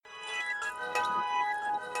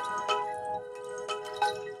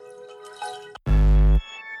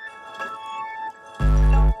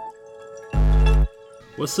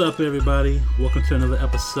What's up, everybody? Welcome to another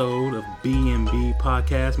episode of B&B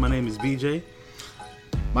Podcast. My name is BJ.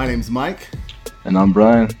 My name's Mike. And I'm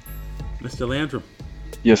Brian. Mr. Landrum.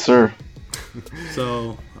 Yes, sir.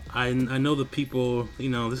 So, I know the people,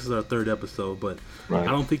 this is our third episode, but Right.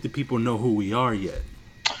 I don't think the people know who we are yet.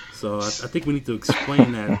 So, I think we need to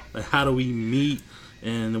explain that. Like, how do we meet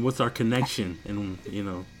and what's our connection? And,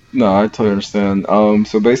 No, I totally understand.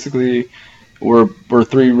 So basically, we're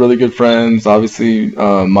three really good friends. Obviously,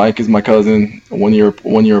 Mike is my cousin, one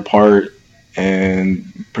year apart, and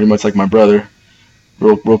pretty much like my brother,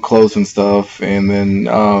 real close and stuff. And then,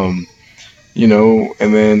 and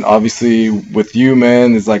then obviously with you,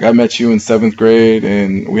 man, it's like I met you in 7th grade,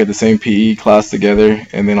 and we had the same PE class together.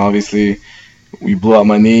 And then obviously, we blew out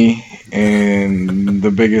my knee, and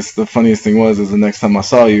the funniest thing is the next time I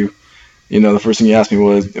saw you, the first thing you asked me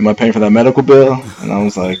was, "Am I paying for that medical bill?" And I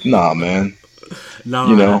was like, "Nah, man."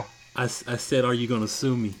 No, I said, "Are you gonna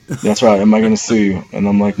sue me?" That's right. Am I gonna sue you? And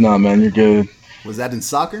I'm like, "Nah, man, you're good." Was that in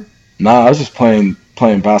soccer? Nah, I was just playing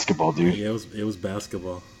basketball, dude. Yeah, it was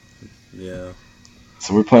basketball. Yeah.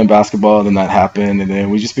 So we're playing basketball, then that happened, and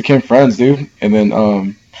then we just became friends, dude. And then,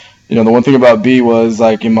 the one thing about B was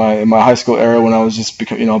like in my high school era when I was just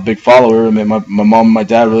a big follower. I mean, my mom and my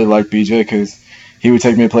dad really liked BJ because he would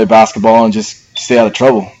take me to play basketball and just stay out of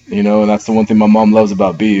trouble, and that's the one thing my mom loves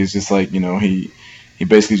about B is just like, he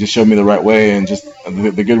basically just showed me the right way and just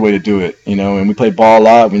the good way to do it, and we played ball a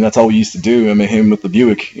lot. I mean, that's all we used to do. I mean, him with the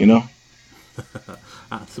Buick,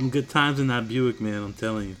 Some good times in that Buick, man, I'm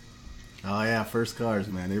telling you. Oh, yeah, first cars,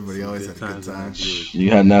 man. Everybody always had a good time. You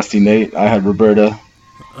had Nasty Nate. I had Roberta.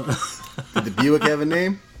 Did the Buick have a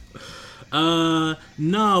name?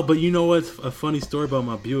 No, but you know what's a funny story about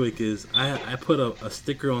my Buick is I put a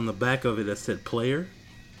sticker on the back of it that said player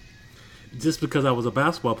just because I was a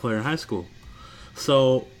basketball player in high school.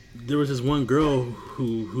 So there was this one girl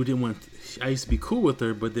who didn't want. I used to be cool with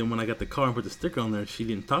her, but then when I got the car and put the sticker on there, she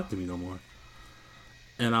didn't talk to me no more.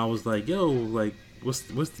 And I was like, "Yo, like, what's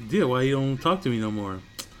the deal? Why you don't talk to me no more?"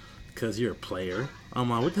 "Because you're a player." I'm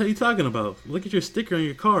like, "What the hell are you talking about? Look at your sticker on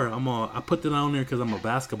your car." I put that on there because I'm a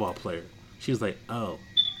basketball player. She was like, "Oh."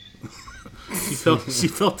 she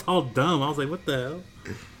felt all dumb. I was like, "What the hell?"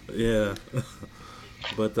 Yeah.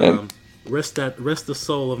 But rest the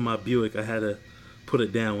soul of my Buick. I had to put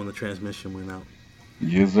it down when the transmission went out.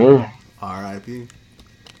 Yes, sir. R.I.P.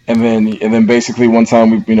 And then basically one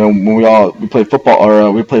time when we played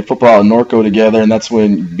football we played football at Norco together, and that's where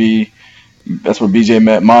BJ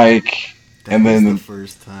met Mike. That was the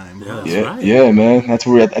first time. Yeah, Yeah, right. yeah, man. That's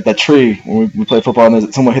where we at that tree when we played football,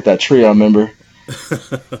 and someone hit that tree. I remember.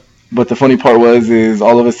 But the funny part is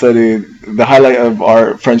all of a sudden the highlight of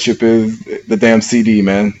our friendship is the damn CD,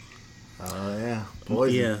 man. Oh, yeah.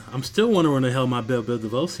 Poison. Yeah, I'm still wondering where the hell my Bell Biv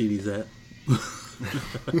DeVoe CD's at.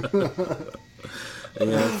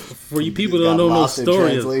 Yeah, for you people that don't know no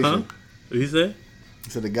story, huh? What you say? He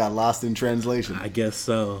said it got lost in translation. I guess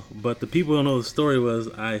so. But the people don't know the story was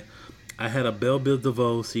I had a Bell Biv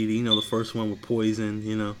DeVoe CD, the first one with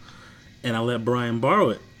Poison, and I let Brian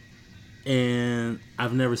borrow it. And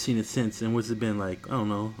I've never seen it since. And what's it been like? I don't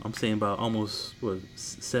know. I'm saying about almost,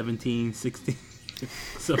 17, 16,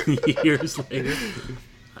 70 years later.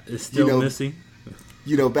 It's still missing.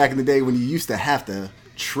 Back in the day when you used to have to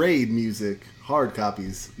trade music, hard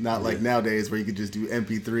copies, not like nowadays where you could just do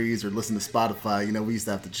MP3s or listen to Spotify. We used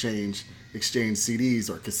to have to exchange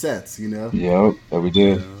CDs or cassettes, Yep, that we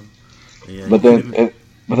did. Yeah, But then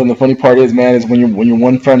the funny part is, man, is when your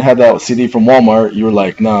one friend had that CD from Walmart, you were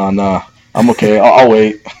like, nah, I'm okay, I'll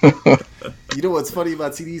wait. You know what's funny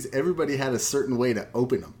about CDs? Everybody had a certain way to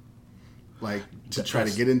open them, like to try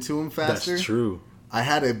to get into them faster. That's true. I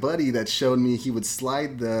had a buddy that showed me he would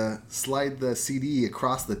slide the CD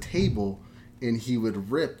across the table, and he would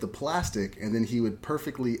rip the plastic, and then he would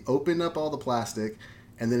perfectly open up all the plastic,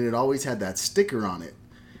 and then it always had that sticker on it.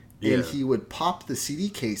 Yeah. And he would pop the CD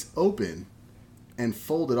case open and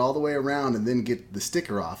fold it all the way around and then get the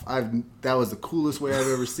sticker off. That was the coolest way I've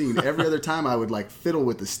ever seen. Every other time I would fiddle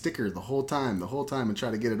with the sticker the whole time and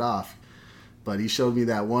try to get it off. But he showed me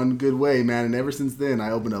that one good way, man, and ever since then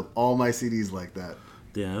I opened up all my CDs like that.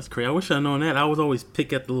 Yeah, that's crazy. I wish I'd known that. I was always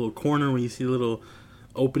pick at the little corner when you see the little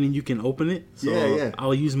opening, you can open it. So yeah.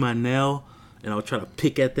 I'll use my nail and I'll try to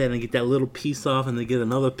pick at that and get that little piece off and then get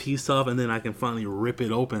another piece off and then I can finally rip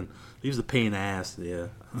it open. It was a pain in the ass, yeah.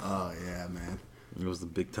 Oh, yeah, man. It was a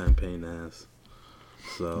big time pain in the ass.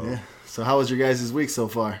 So yeah. So how was your guys' week so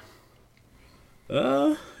far?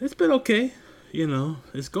 It's been okay.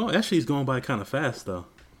 It's going by kind of fast though.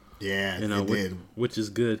 Yeah, it did. Which is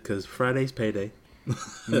good because Friday's payday.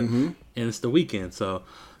 Mm-hmm. And it's the weekend, so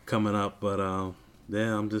coming up. But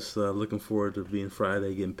Yeah, I'm just looking forward to being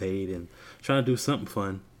Friday, getting paid, and trying to do something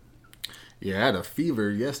fun. Yeah, I had a fever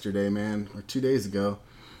yesterday, man, or 2 days ago.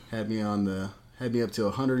 Had me up to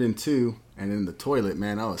 102, and in the toilet,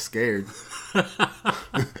 man, I was scared.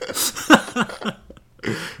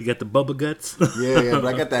 You got the bubble guts? Yeah, but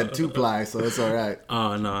I got that 2-ply, so it's all right.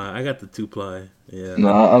 Oh no, I got the 2-ply. Yeah.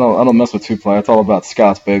 No, I don't mess with 2-ply. It's all about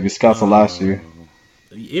Scott's, baby. Scott's will last you.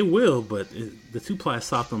 It will, but the 2-ply is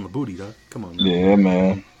soft on the booty, dog. Come on, man. Yeah,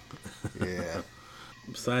 man. Yeah.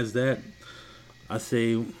 Besides that, I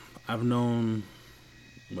say I've known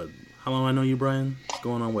how long I know you, Brian? It's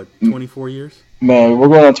going on 24 years? Man, we're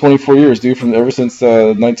going on 24 years, dude. From ever since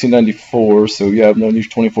 1994. So yeah, I've known you for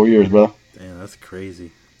 24 years, bro. Damn, that's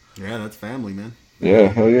crazy. Yeah, that's family, man. Yeah,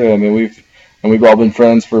 hell yeah. I mean, we've all been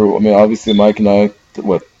friends for. I mean, obviously Mike and I.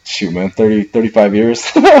 What? Shoot, man, 35 years.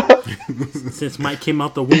 Since Mike came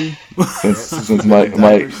out the womb. since Mike,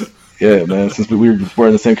 yeah, man. Since we were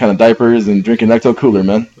wearing the same kind of diapers and drinking Ecto Cooler,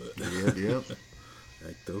 man. Yep.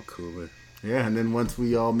 Ecto Cooler. Yeah, and then once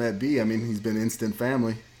we all met B, I mean, he's been instant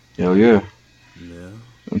family. Hell yeah. Yeah.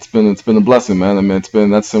 It's been a blessing, man. I mean,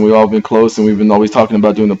 and we've all been close, and we've been always talking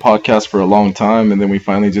about doing the podcast for a long time, and then we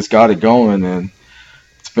finally just got it going, and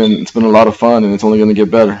it's been a lot of fun, and it's only going to get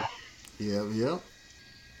better. Yep.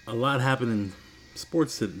 A lot happened in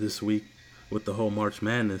sports this week with the whole March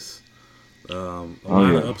Madness. A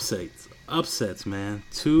lot of upsets, man.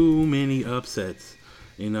 Too many upsets.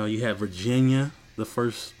 You know, you had Virginia, the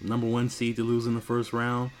first number 1 seed to lose in the first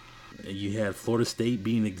round. You had Florida State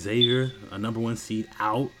beating Xavier, a number 1 seed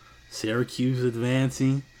out. Syracuse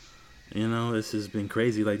advancing. You know, this has been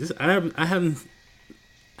crazy. Like this, I haven't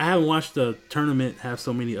watched a tournament have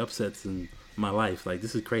so many upsets in my life. Like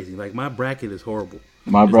this is crazy. Like my bracket is horrible.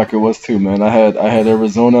 My bracket was too, man. I had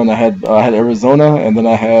Arizona, and I had Arizona, and then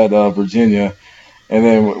I had Virginia. And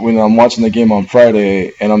then when I'm watching the game on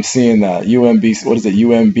Friday, and I'm seeing that UMBC.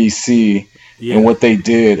 Yeah. And what they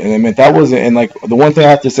did, and I mean that wasn't. And like the one thing I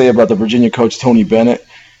have to say about the Virginia coach Tony Bennett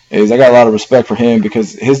is I got a lot of respect for him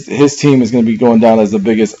because his team is going to be going down as the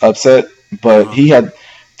biggest upset. But what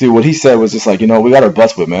he said was just like, we got our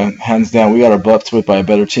butts whipped, man. Hands down, we got our butts whipped by a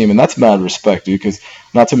better team, and that's mad respect, dude. Because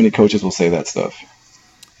not too many coaches will say that stuff.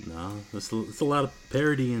 No, it's a lot of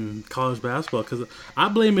parity in college basketball because I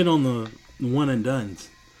blame it on the one and dones.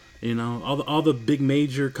 You know, all the big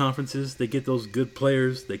major conferences, they get those good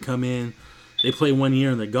players, they come in. They play 1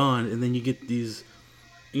 year and they're gone, and then you get these,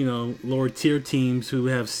 lower tier teams who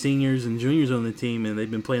have seniors and juniors on the team, and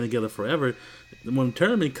they've been playing together forever. When the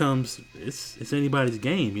tournament comes, it's anybody's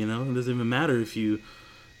game. It doesn't even matter if you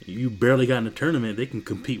barely got in a tournament; they can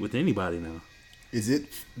compete with anybody now. Is it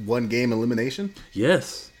 1 game elimination?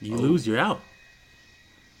 Yes, you lose, you're out.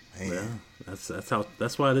 Man. Yeah,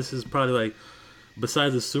 that's why this is probably like,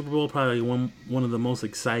 besides the Super Bowl, probably one of the most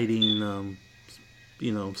exciting.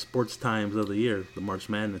 Sports times of the year, the March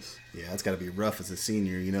Madness. Yeah, it's got to be rough as a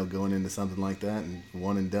senior, going into something like that and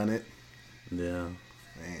one and done it. Yeah.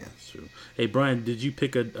 Man. That's true. Hey, Brian, did you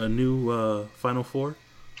pick a new Final Four?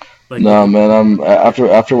 No, man. I'm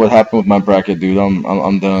after what happened with my bracket, dude.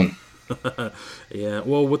 I'm done. Yeah.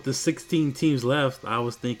 Well, with the 16 teams left, I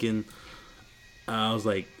was thinking,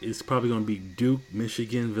 like, it's probably going to be Duke,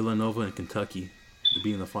 Michigan, Villanova, and Kentucky to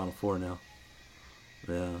be in the Final Four now.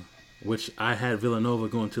 Yeah. Which I had Villanova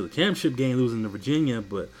going to the championship game, losing to Virginia,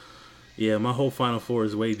 but yeah, my whole Final Four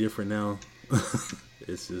is way different now.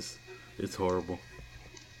 It's horrible.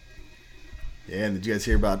 Yeah, and did you guys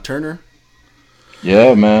hear about Turner?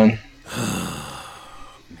 Yeah, man. Man.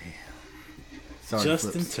 Sorry,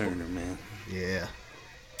 Justin Turner, man. Yeah.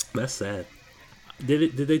 That's sad.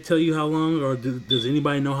 Did they tell you how long, or does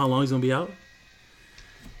anybody know how long he's gonna be out?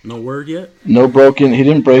 No word yet? No broken. He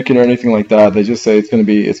didn't break it or anything like that. They just say it's gonna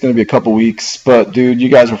be a couple weeks. But dude, you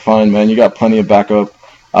guys are fine, man. You got plenty of backup.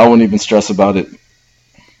 I wouldn't even stress about it.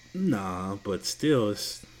 Nah, but still,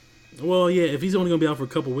 if he's only gonna be out for a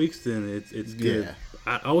couple weeks, then it's good.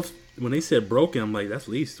 Yeah. I was when they said broken, I'm like, that's at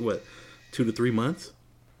least 2 to 3 months.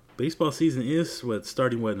 Baseball season is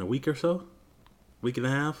starting in a week or so, week and a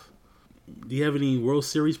half. Do you have any World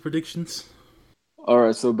Series predictions? All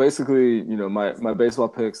right, so basically, my baseball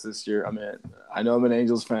picks this year. I mean, I know I'm an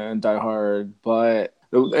Angels fan, diehard, but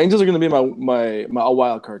the Angels are going to be my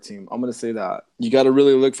wild card team. I'm going to say that. You got to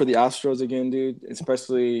really look for the Astros again, dude,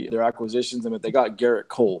 especially their acquisitions. I mean, they got Garrett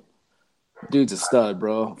Cole. Dude's a stud,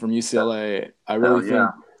 bro, from UCLA. I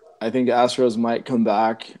think the Astros might come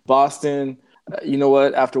back. Boston, you know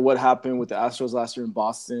what? After what happened with the Astros last year in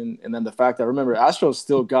Boston, and then the fact that, remember, Astros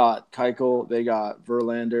still got Keuchel, they got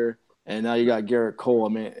Verlander, and now you got Garrett Cole. I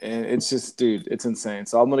mean, and it's just, dude, it's insane.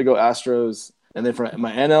 So I'm going to go Astros. And then for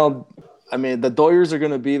my NL, I mean, the Doyers are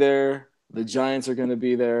going to be there. The Giants are going to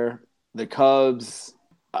be there. The Cubs,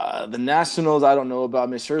 the Nationals. I don't know about. I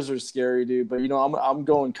mean, Scherzer's scary, dude. But I'm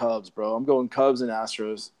going Cubs, bro. I'm going Cubs and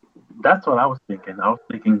Astros. That's what I was thinking. I was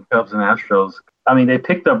thinking Cubs and Astros. I mean, they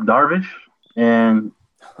picked up Darvish, and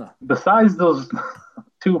besides those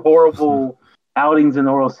two horrible outings in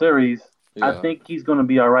the World Series, I think he's going to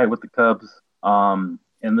be all right with the Cubs.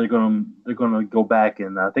 And they're gonna go back,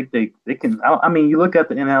 and I think they can. I mean, you look at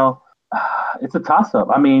the NL, it's a toss up.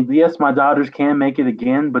 I mean, yes, my Dodgers can make it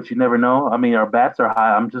again, but you never know. I mean, our bats are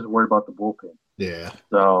high. I'm just worried about the bullpen. Yeah.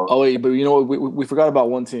 So. Oh wait, but you know what? We forgot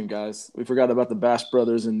about one team, guys. We forgot about the Bash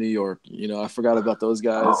brothers in New York. I forgot about those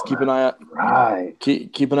guys. Oh, keep an eye out. Right.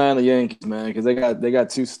 Keep an eye on the Yankees, man, because they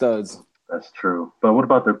got two studs. That's true. But what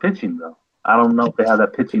about their pitching though? I don't know if they have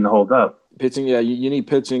that pitching to hold up. Pitching, yeah, you need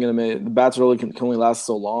pitching, and I mean the bats can only last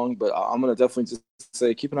so long. But I'm gonna definitely just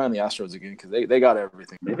say keep an eye on the Astros again because they got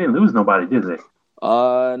everything. They didn't lose nobody, did they?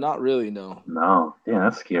 Not really, no. No, damn,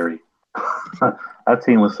 that's scary. That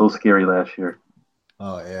team was so scary last year.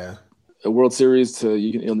 Oh yeah, a World Series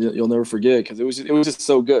you'll never forget because it was just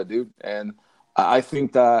so good, dude. And I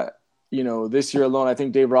think that this year alone, I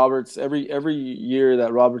think Dave Roberts every year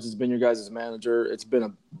that Roberts has been your guys' manager, it's been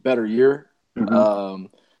a better year. Mm-hmm.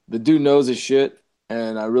 The dude knows his shit,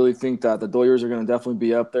 and I really think that the Doyers are going to definitely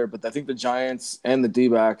be up there. But I think the Giants and the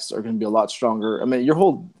D-backs are going to be a lot stronger. I mean,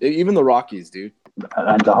 even the Rockies, dude.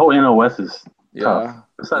 The whole NL West is tough. Yeah.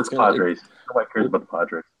 Besides Padres, nobody cares about the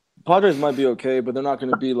Padres. Padres might be okay, but they're not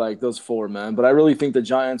going to be like those four, man. But I really think the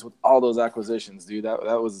Giants, with all those acquisitions, dude, that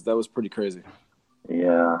was pretty crazy.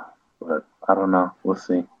 Yeah, but I don't know. We'll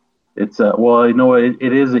see. It's well, you know what?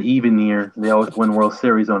 It is an even year. They always win World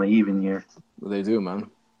Series on an even year. They do,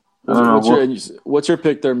 man. What's your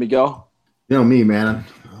pick there, Miguel? You know me, man.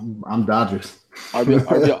 I'm Dodgers.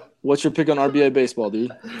 What's your pick on RBI baseball,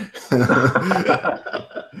 dude?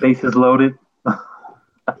 Bases loaded.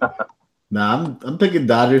 Nah, I'm picking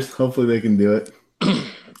Dodgers. Hopefully they can do it.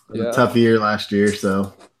 Yeah. A tough year last year,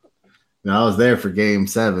 so I was there for Game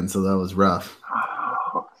 7, so that was rough.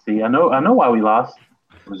 See, I know why we lost.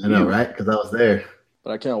 I know, right? Because I was there.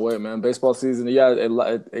 But I can't wait, man. Baseball season, yeah,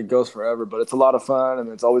 it goes forever, but it's a lot of fun, and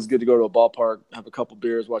it's always good to go to a ballpark, have a couple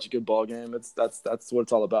beers, watch a good ball game. That's what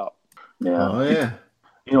it's all about. Yeah. Oh yeah.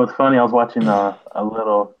 You know, it's funny. I was watching a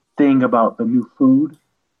little thing about the new food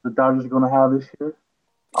the Dodgers are going to have this year.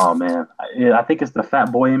 Oh man, I think it's the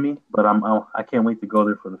fat boy in me, but I can't wait to go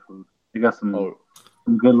there for the food. They got some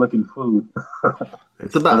good looking food.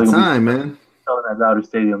 It's about time, man. Selling at Dodger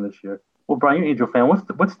Stadium this year. Well, Brian, you're an Angel fan.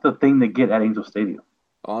 What's the thing to get at Angel Stadium?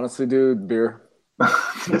 Honestly, dude, beer.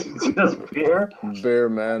 Just beer? Beer,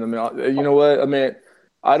 man. I mean, you know what? I mean,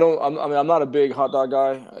 I'm not a big hot dog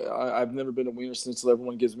guy. I've never been to Wiener Schnitzel.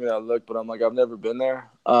 Everyone gives me that look, but I'm like, I've never been there.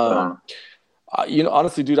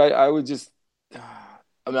 Honestly, dude, I would just.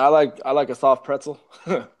 I mean, I like a soft pretzel,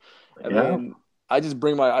 and then I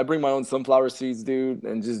bring my own sunflower seeds, dude,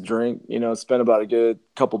 and just drink. Spend about a good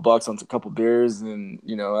couple bucks on a couple beers, and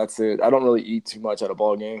that's it. I don't really eat too much at a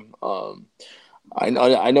ball game. I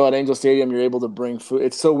know at Angel Stadium you're able to bring food.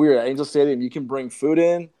 It's so weird at Angel Stadium you can bring food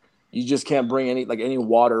in, you just can't bring any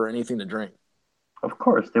water or anything to drink. Of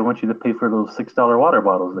course, they want you to pay for those $6 water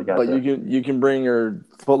bottles they got. But you can bring your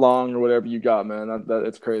footlong or whatever you got, man.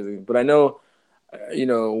 It's crazy. But I know.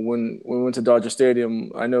 When we went to Dodger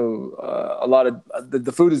Stadium, I know a lot of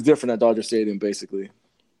the food is different at Dodger Stadium, basically.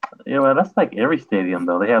 Yeah, well, that's like every stadium,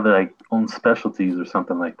 though. They have their own specialties or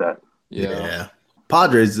something like that. Yeah.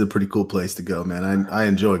 Padres is a pretty cool place to go, man. I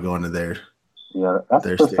enjoy going to there. Yeah, that's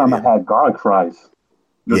the first time I had garlic fries.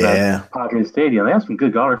 Yeah. Padres Stadium. They have some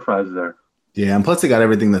good garlic fries there. Yeah, and plus they got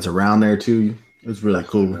everything that's around there, too. It's really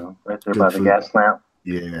cool. Right there by the gas lamp.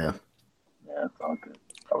 Yeah. Yeah, it's all good.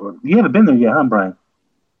 You haven't been there yet, huh, Brian?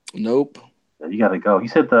 Nope. Yeah, you got to go. You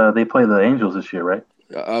said they play the Angels this year, right?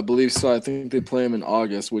 I believe so. I think they play them in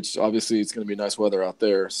August, which obviously it's going to be nice weather out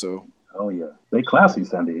there. So. Oh yeah, they classy,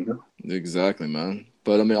 San Diego. Exactly, man.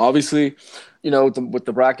 But I mean, obviously, with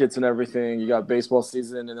the brackets and everything, you got baseball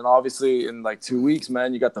season, and then obviously in like 2 weeks,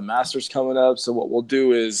 man, you got the Masters coming up. So what we'll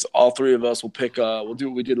do is all three of us will pick. We'll do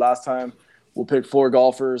what we did last time. We'll pick 4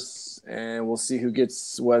 golfers, and we'll see who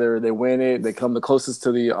gets whether they win it. They come the closest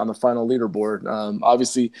to on the final leaderboard.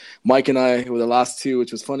 Obviously, Mike and I were the last 2,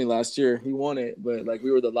 which was funny last year. He won it, but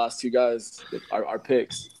we were the last 2 guys with our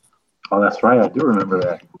picks. Oh, that's right. I do remember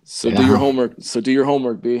that. So do your homework. Do your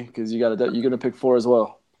homework, B, because you're gonna pick 4 as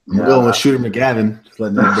well. I'm going with Shooter McGavin. Just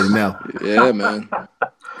letting everybody know. Yeah, man.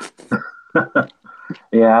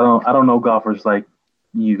 Yeah, I don't know golfers like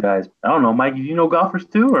you guys. I don't know, Mike. Do you know golfers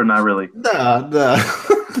too, or not really? Nah.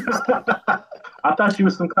 I thought you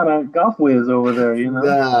was some kind of golf whiz over there, you know?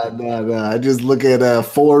 Nah. I just look at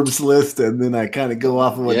Forbes list and then I kind of go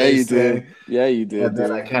off of what Yeah, they you say. did. Yeah, you did, And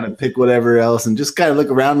then I dude. kind of pick whatever else and just kind of look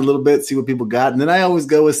around a little bit, see what people got. And then I always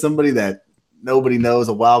go with somebody that nobody knows,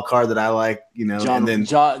 a wild card that I like, you know. John And then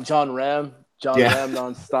John Ram. John Yeah. Ram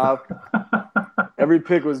nonstop. Every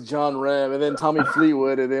pick was John Ram, and then Tommy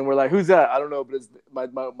Fleetwood, and then we're like, "Who's that?" I don't know, but it's my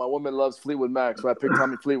woman loves Fleetwood Mac, so I picked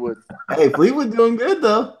Tommy Fleetwood. hey, Fleetwood doing good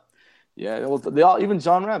though. Yeah, well, they all, even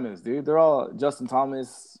John Ram is, dude. They're all Justin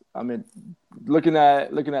Thomas. I mean, looking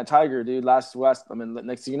at Tiger, dude. Last West. I mean,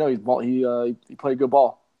 next thing you know, he played good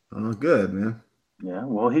ball. Oh, good man. Yeah,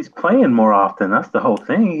 well, he's playing more often. That's the whole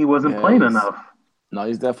thing. He wasn't Yeah, playing he's- enough. No,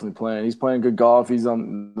 he's definitely playing. He's playing good golf. He's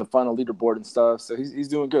on the final leaderboard and stuff, so he's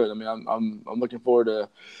doing good. I mean, I'm looking forward to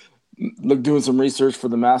doing some research for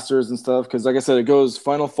the Masters and stuff because, like I said, it goes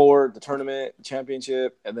Final Four, the tournament,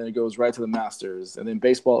 championship, and then it goes right to the Masters, and then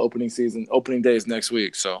baseball opening day is next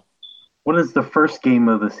week. So What is the first game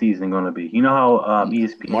of the season going to be? You know how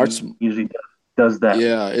ESPN March- usually does that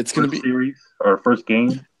yeah, it's gonna first be series or first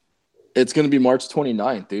game? March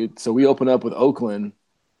 29th, dude. So we open up with Oakland,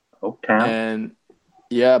 Oaktown. and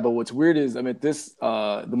yeah, but what's weird is I mean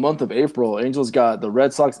the month of April, Angels got the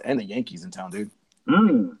Red Sox and the Yankees in town, dude.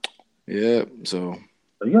 Yeah, so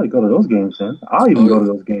So you got to go to those games, then. I'll even go to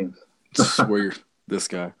those games. swear you're this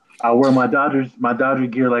guy. I'll wear my Dodger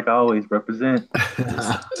gear like I always represent.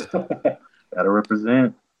 Gotta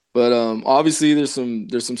represent. But obviously there's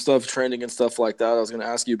some stuff trending and stuff like that. I was going to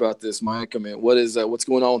ask you about this, Mike. I mean, what's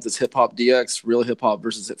going on with this hip hop DX, real hip hop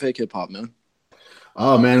versus fake hip hop, man?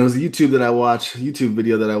 Oh man, it was a YouTube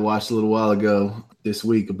video that I watched a little while ago this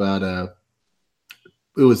week about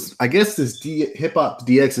it was, I guess this hip hop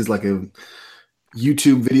DX is like a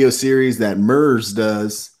YouTube video series that Murs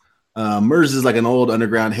does. Murs is like an old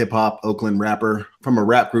underground hip hop Oakland rapper from a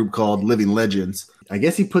rap group called Living Legends. I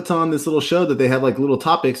guess he puts on this little show that they have like little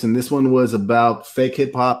topics, and this one was about fake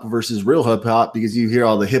hip hop versus real hip hop, because you hear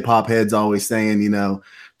all the hip hop heads always saying, you know,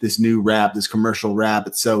 this new rap, this commercial rap,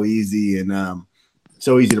 it's so easy and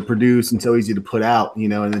so easy to produce and so easy to put out, you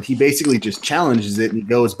know. And then he basically just challenges it, and he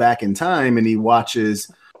goes back in time and he watches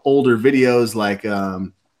older videos like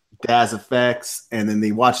Daz Effects, and then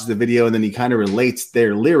he watches the video and then he kind of relates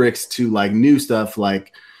their lyrics to like new stuff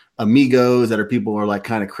like Amigos that people are like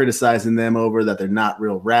kind of criticizing them over that they're not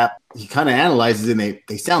real rap. He kind of analyzes it and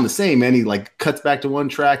they sound the same, and he like cuts back to one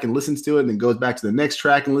track and listens to it and then goes back to the next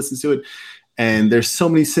track and listens to it. And there's so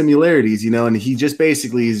many similarities, you know, and he just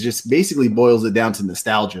basically boils it down to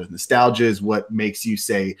nostalgia. Nostalgia is what makes you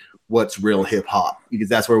say what's real hip hop, because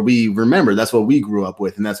that's where we remember, that's what we grew up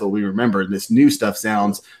with, and that's what we remember. And this new stuff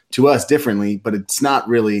sounds to us differently, but it's not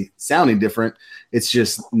really sounding different. It's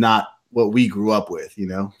just not what we grew up with, you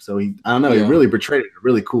know. So he really portrayed it in a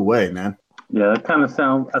really cool way, man. Yeah, that kind of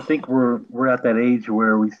sounds. I think we're at that age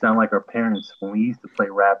where we sound like our parents when we used to play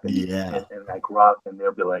rap and like rock, and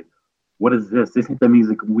they'll be like, "What is this? This is the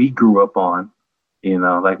music we grew up on." You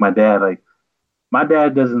know, like my dad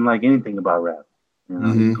doesn't like anything about rap. You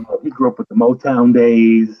know, he grew up with the Motown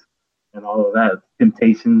days and all of that,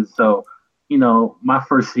 Temptations. So, you know, my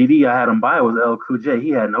first CD I had him buy was LL Cool J. He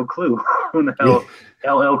had no clue who the hell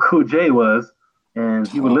LL Cool J was, and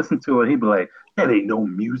he would listen to it. He'd be like, "That ain't no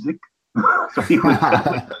music." So he would.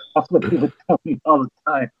 That's what he would tell me all the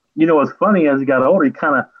time. You know, what's funny, as he got older, he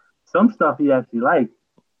kind of some stuff he actually liked.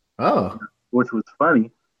 Oh, which was funny.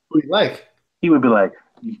 What do you like? He would be like,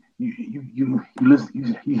 "You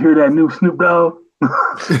listen, you hear that new Snoop Dogg?"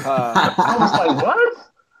 I was like,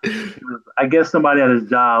 "What?" I guess somebody at his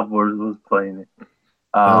job was playing it.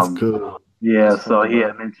 That's cool. Yeah, so he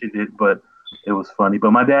had mentioned it, but it was funny.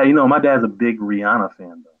 But my dad's a big Rihanna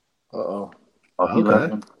fan, though.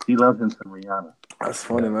 He loves him some Rihanna. That's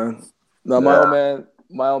funny, man. No, my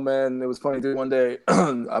old man. It was funny, dude. One day,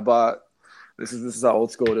 I bought. This is how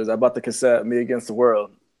old school it is. I bought the cassette "Me Against the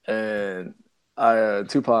World" and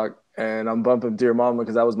Tupac, and I'm bumping "Dear Mama"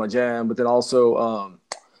 because that was my jam. But then also,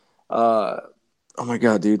 oh my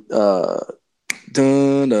god, dude,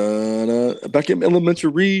 back in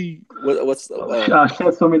elementary. What's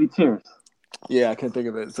Shed So Many Tears. Yeah, I can't think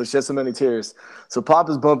of it. So Shed So Many Tears. So Pop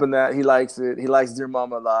is bumping that. He likes it. He likes Dear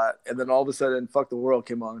Mama a lot. And then all of a sudden, Fuck the World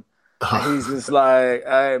came on. And he's just like,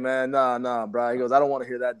 "Hey, man, nah, bro." He goes, "I don't want to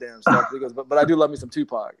hear that damn stuff." He goes, but I do love me some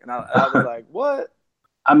Tupac. And I was like, what?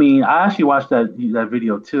 I mean, I actually watched that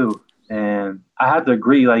video too. And I have to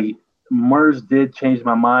agree, like, Murs did change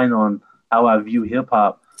my mind on how I view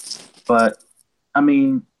hip-hop. But, I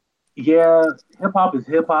mean, yeah, hip-hop is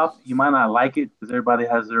hip-hop. You might not like it because everybody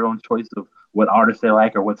has their own choice of what artists they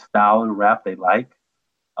like or what style of rap they like.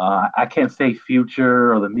 I can't say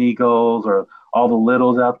Future or the Migos or all the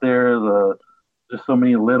littles out there. There's so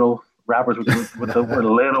many little rappers with the word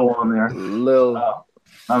little on there. Lil.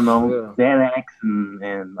 I don't know, Yeah. Xanax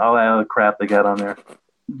and all that other crap they got on there.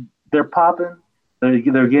 They're popping. They're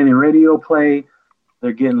getting radio play.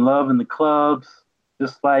 They're getting love in the clubs.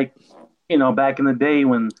 Just like, back in the day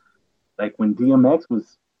when DMX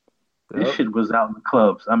was, this Yep. shit was out in the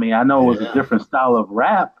clubs. I mean, I know it was a different style of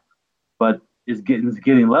rap, but it's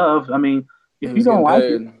getting love. I mean, He if was you don't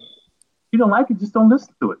getting like it, just don't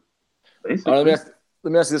listen to it. Basically. All right,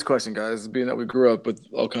 let me ask you this question, guys. Being that we grew up with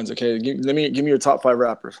all kinds of kids, give me your top 5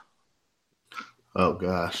 rappers. Oh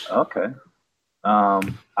gosh. Okay. I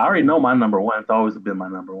already know my number one. It's always been my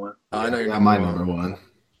number one. I know I you're got my number one.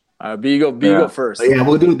 All right, B, you go first. So, yeah,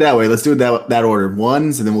 we'll do it that way. Let's do it that order.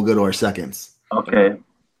 Ones, and then we'll go to our seconds. Okay.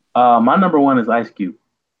 My number one is Ice Cube.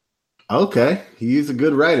 Okay. He's a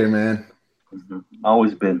good writer, man.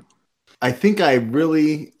 Always been. I think I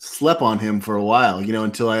really slept on him for a while,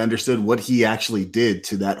 until I understood what he actually did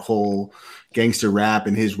to that whole gangster rap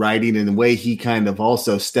and his writing and the way he kind of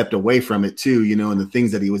also stepped away from it too, and the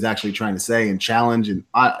things that he was actually trying to say and challenge. And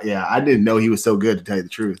I didn't know he was so good, to tell you the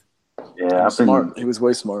truth. Yeah, Smart. He was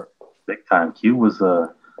way smart. Big time. Q was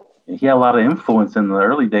he had a lot of influence in the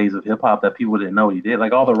early days of hip hop that people didn't know he did.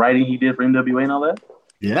 Like all the writing he did for NWA and all that.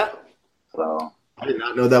 Yeah. So I did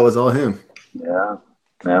not know that was all him. yeah.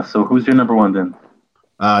 Yeah. So who's your number one then?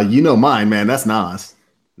 Mine, man. That's Nas.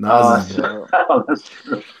 Nas That's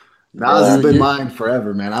true. Nas has been mine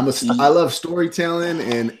forever, man. I love storytelling,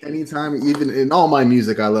 and anytime, even in all my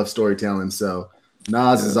music, I love storytelling. So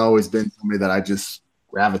Nas has always been somebody that I just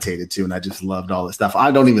gravitated to, and I just loved all this stuff.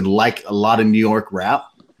 I don't even like a lot of New York rap,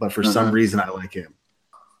 but for some reason, I like him.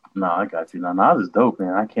 No, I got you. Now Nas is dope,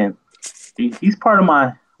 man. I can't. He's part of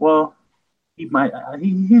my. Well,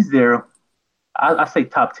 he's there. I say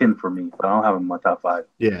top 10 for me, but I don't have him in my top 5.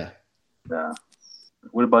 Yeah. Yeah.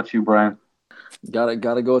 What about you, Brian? Gotta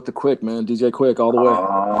go with the Quick, man. DJ Quick all the way.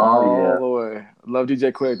 All the way. Love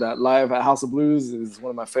DJ Quick. That live at House of Blues is one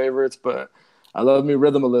of my favorites, but I love me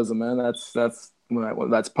Rhythmalism, man. That's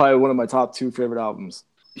probably one of my top 2 favorite albums.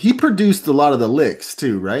 He produced a lot of the licks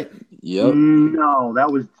too, right? Yep. No, that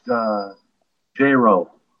was J-Ro.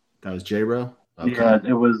 That was J-Ro? Okay. Yeah,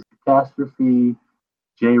 it was Catastrophe,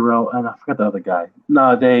 J-Ro, and I forgot the other guy.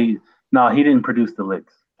 No, he didn't produce the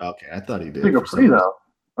licks. Okay, I thought he did. Figure free though.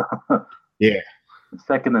 Yeah.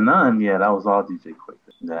 Second to none, yeah, that was all DJ Quick.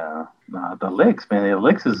 Yeah, the licks, man. The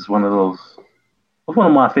licks is one of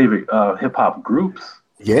my favorite hip hop groups.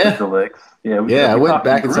 Yeah. The licks. Yeah, I went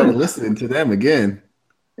back and started listening to them again.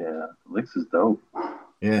 Yeah, licks is dope.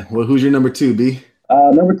 Yeah. Well, who's your number 2, B?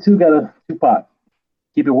 Number 2 got a Tupac.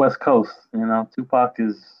 Keep it West Coast. Tupac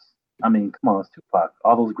is. I mean, come on, it's Tupac.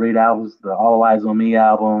 All those great albums, the All Eyes on Me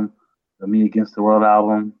album, the Me Against the World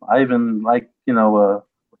album. I even like,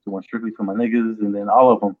 what's the one, Strictly for My Niggas, and then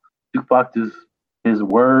all of them. Tupac, just his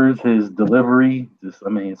words, his delivery, it's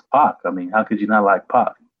Pac. I mean, how could you not like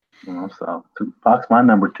Pac? So Tupac's my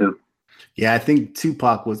number 2. Yeah, I think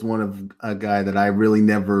Tupac was one of a guy that I really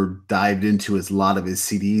never dived into a lot of his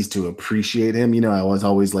CDs to appreciate him. I was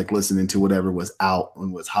always like listening to whatever was out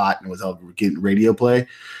and was hot and was getting radio play.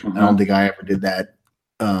 I don't think I ever did that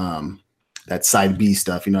that side B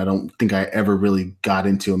stuff. I don't think I ever really got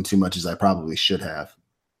into him too much as I probably should have.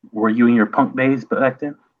 Were you in your punk days back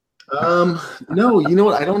then? No, you know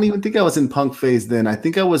what? I don't even think I was in punk phase then. I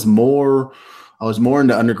think I was more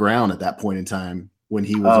into underground at that point in time. When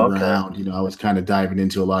he was around, I was kind of diving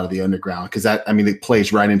into a lot of the underground because it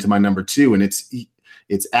plays right into my number 2, and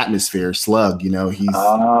it's Atmosphere, Slug. He's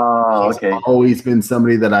always been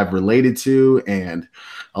somebody that I've related to, and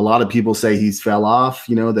a lot of people say he's fell off,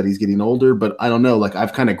 that he's getting older, but I don't know. Like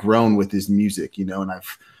I've kind of grown with his music, and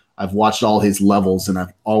I've watched all his levels, and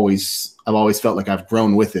I've always felt like I've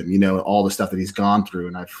grown with him, all the stuff that he's gone through,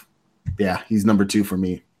 and he's number 2 for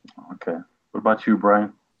me. Okay, what about you,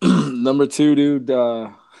 Brian? Number 2, dude.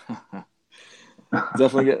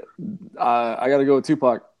 Definitely I gotta go with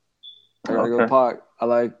Tupac. I gotta go with Pac. I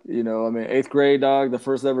like, 8th grade, dog. The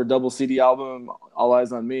first ever double CD album, All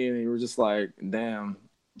Eyes on Me, and you were just like, damn.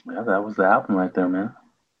 Yeah, that was the album right there, man.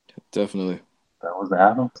 Definitely. That was the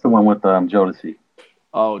album. It's the one with Jodeci.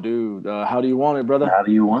 Oh, dude. How Do You Want It, brother? How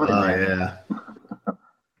Do You Want It? Yeah.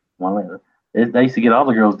 They used to get all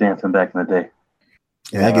the girls dancing back in the day.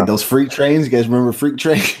 Yeah, I get those Freak Trains. You guys remember Freak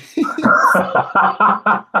Train?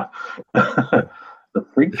 The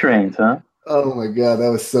Freak Trains, huh? Oh my God, that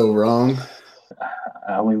was so wrong.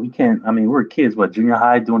 We can't. We're kids. What, junior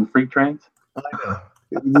high doing Freak Trains? I know.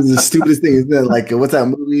 This is the stupidest thing, isn't it? Like, what's that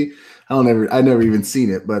movie? I never even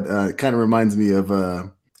seen it, but it kind of reminds me of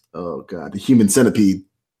the Human Centipede.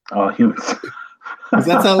 Oh, Human. Because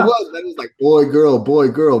that's how it was. That was like boy, girl, boy,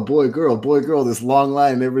 girl, boy, girl, boy, girl. This long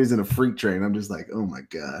line, and everybody's in a freak train. I'm just like, oh my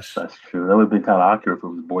gosh. That's true. That would have been kind of accurate if it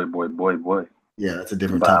was boy, boy, boy, boy. Yeah, that's a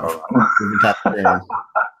different But I type don't of know. different type of train.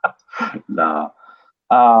 Nah.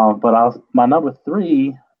 But my number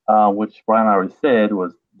three, which Brian already said,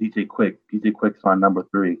 was DJ Quick. DJ Quick's my number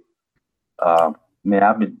three.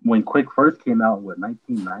 Man, when Quick first came out, what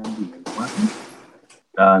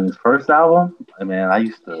 1991, his first album. I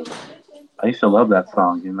used to love that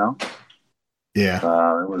song. Yeah, It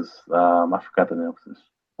was I forgot the name of this.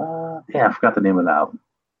 I forgot the name of the album.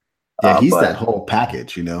 yeah, he's But that whole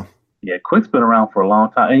package. yeah, Quick's been around for a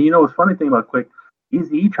long time, and what's funny thing about Quick,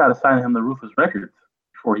 he tried to sign him to Ruthless Records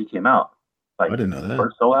before he came out. I Like didn't know that.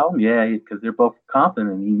 first solo album, yeah, because they're both Compton,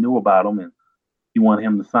 and he knew about him, and he wanted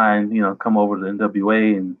him to sign, come over to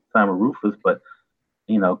NWA and sign with Ruthless. But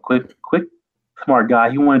Quick, smart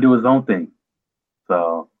guy, he wanted to do his own thing.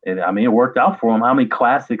 So it worked out for him. How many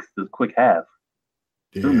classics does Quick have?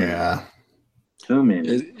 Too many. Yeah, Too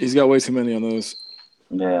many. He's got way too many on those.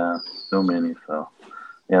 Yeah, too many. So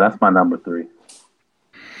yeah, that's my number three.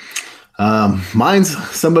 mine's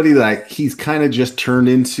somebody that he's kind of just turned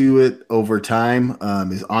into it over time.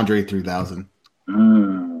 Is Andre 3000.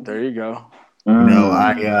 There you go.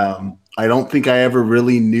 I don't think I ever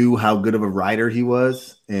really knew how good of a writer he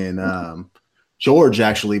was, and George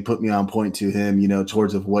actually put me on point to him,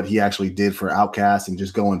 towards of what he actually did for Outkast and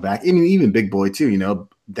just going back. I mean, even Big Boy too,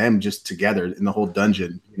 them just together in the whole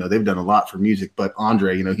Dungeon, they've done a lot for music. But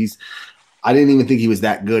Andre, I didn't even think he was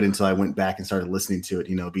that good until I went back and started listening to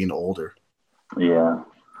it, being older. Yeah.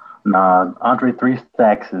 Nah, Andre Three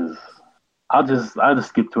Stacks is. I'll just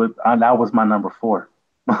skip to it. That was my number four.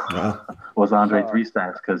 Was Andre Three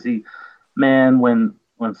Stacks, because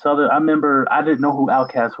when Southern, I remember I didn't know who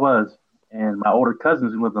Outkast was, and my older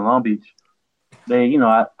cousins who lived in Long Beach, they,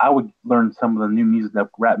 I would learn some of the new music, that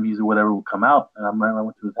rap music, whatever would come out, and I remember I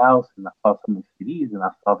went to his house and I saw some of the CDs, and I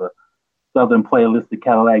saw the Southern Playalistic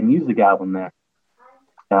Cadillac Music album there,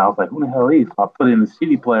 and I was like, who the hell are these? So I put it in the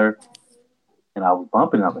CD player, and I was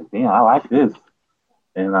bumping. I was like, damn, I like this,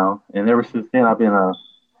 and ever since then I've been a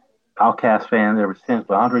Outkast fan ever since.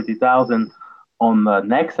 But Andre 3000 on the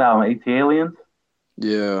next album, AT Aliens,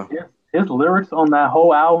 Yeah. his lyrics on that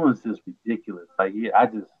whole album is just ridiculous. Like, I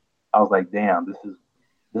was like, damn, this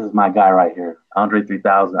is my guy right here, Andre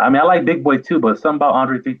 3000. I like Big Boy too, but something about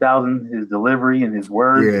Andre 3000, his delivery and his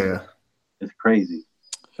words, is crazy,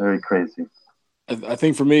 very crazy. I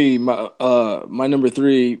think for me, my number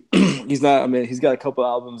three, he's got a couple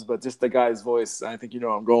albums, but just the guy's voice, I think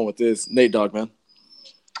I'm going with this. Nate Dogg, man.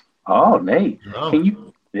 Oh, Nate. Can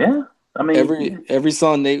you? Yeah. Every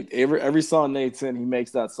song every song Nate's in, he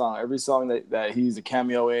makes that song. Every song that he's a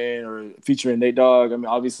cameo in or featuring Nate Dogg.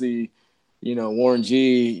 Obviously, Warren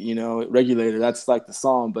G, Regulator, that's like the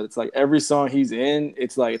song, but it's like every song he's in,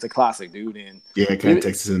 it's like it's a classic, dude. And yeah, it kind of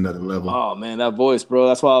takes it to another level. Oh man, that voice, bro.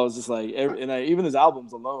 That's why I was just like, even his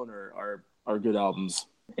albums alone are good albums.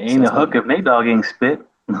 Ain't a hook if Nate Dogg ain't spit.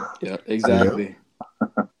 Yeah, exactly.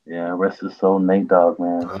 Yeah, rest his soul, Nate Dogg,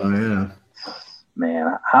 man. Oh yeah.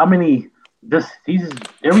 Man, how many?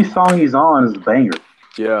 Every song he's on is a banger.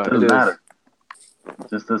 Yeah, it doesn't matter. It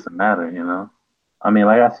just doesn't matter,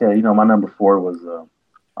 like I said, my number four was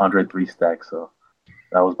Andre Three Stacks, so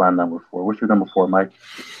that was my number four. What's your number four, Mike?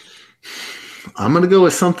 I'm gonna go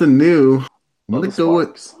with something new. I'm gonna go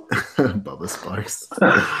with Bubba Sparks.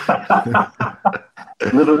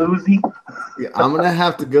 Little Uzi. Yeah, I'm gonna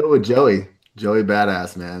have to go with Joey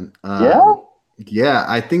Badass, man. Yeah,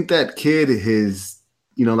 I think that kid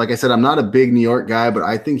like I said, I'm not a big New York guy, but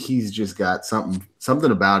I think he's just got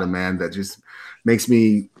something about him, man, that just makes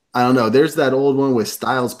me, I don't know. There's that old one with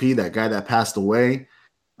Styles P, that guy that passed away,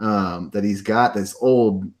 that he's got this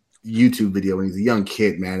old YouTube video when he's a young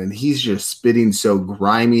kid, man, and he's just spitting so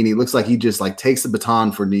grimy, and he looks like he just like takes the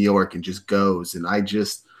baton for New York and just goes. And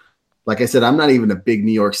like I said, I'm not even a big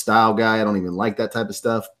New York style guy. I don't even like that type of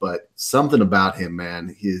stuff, but something about him,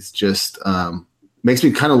 man, is just makes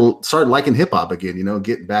me kind of start liking hip hop again,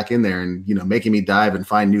 getting back in there and, making me dive and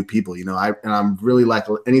find new people, I'm really like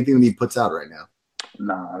anything that he puts out right now.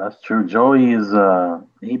 Nah, that's true. Joey is,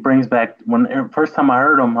 he brings back, first time I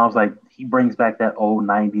heard him, I was like, he brings back that old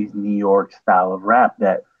 90s New York style of rap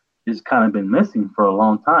that has kind of been missing for a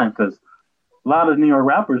long time, because a lot of New York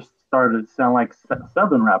rappers started to sound like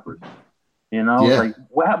Southern rappers. Yeah. Like,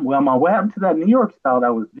 what happened to that New York style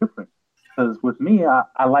that was different? Because with me,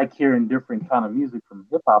 I like hearing different kind of music from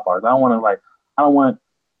hip hop artists. I don't want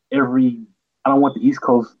the East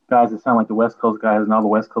Coast guys to sound like the West Coast guys, and all the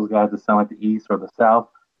West Coast guys to sound like the East or the South.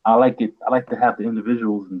 I like to have the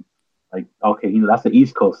individuals and Like, okay, that's the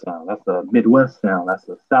East Coast sound, that's the Midwest sound, that's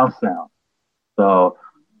the South sound. So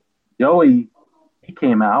Joey, he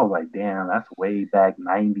came out, I was like, damn, that's way back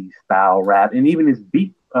 90s style rap. And even his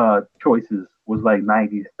beat choices was like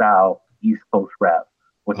 90s style East Coast rap,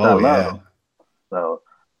 which I Oh love. yeah. So,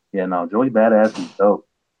 yeah, no, Joey Badass is dope.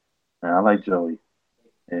 And I like Joey.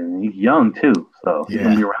 And he's young too, so he's going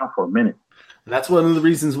to Yeah. be around for a minute. And that's one of the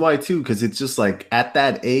reasons why too, because it's just like at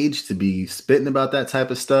that age to be spitting about that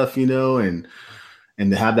type of stuff, and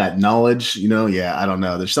to have that knowledge, yeah, I don't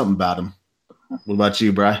know. There's something about him. What about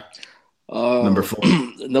you, Bry? Number 4.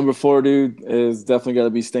 Number 4, dude, is definitely got to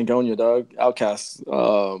be Stankonia, dog. Outcast.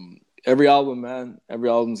 Every album, man. Every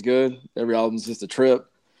album's good. Every album's just a trip.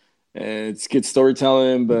 And it's good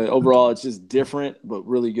storytelling, but overall, it's just different, but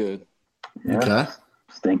really good. Yeah. Okay.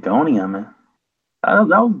 Stankonia, man. I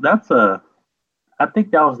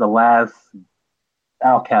think that was the last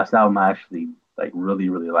Outkast album I actually like really,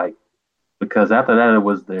 really liked. Because after that, it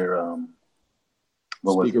was their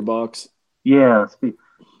what was Speaker it? box. Yeah,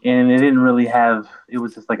 and it didn't really have. It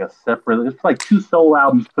was just like a separate. It's like 2 solo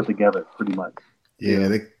albums put together, pretty much. Yeah,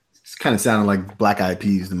 they kind of sounded like Black Eyed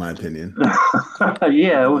Peas, in my opinion.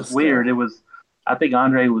 Yeah, it was weird. It was. I think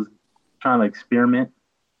Andre was trying to experiment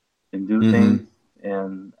and do things,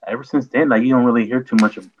 and ever since then, like you don't really hear too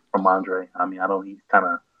much from Andre. I mean, I don't. He's kind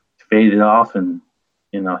of faded off, and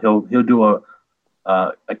he'll do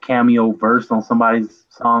a cameo verse on somebody's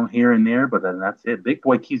song here and there, but then that's it. Big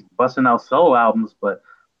Boy keeps busting out solo albums, but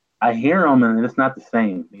I hear them and it's not the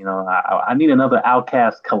same. I need another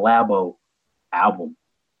Outkast collabo album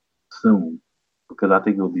soon because I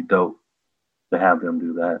think it would be dope to have them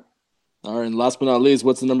do that. All right, and last but not least,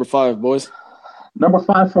 what's the number 5, boys? Number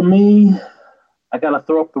 5 for me, I gotta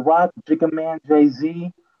throw up the rock, Jigga Man,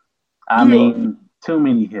 Jay-Z. I mean, too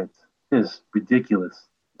many hits. It's ridiculous.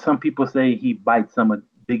 Some people say he bites some of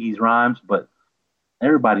Biggie's rhymes, but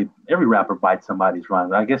every rapper bites somebody's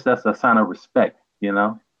rhymes. I guess that's a sign of respect,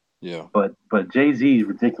 Yeah. But Jay-Z,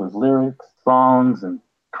 ridiculous lyrics, songs, and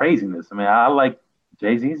craziness. I mean, I like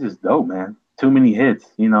Jay-Z's just dope, man. Too many hits,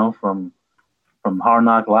 from Hard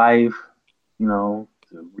Knock Life, to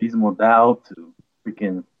Reasonable Doubt to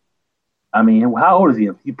freaking. I mean, how old is he?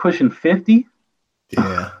 He pushing 50?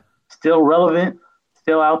 Yeah. Still relevant,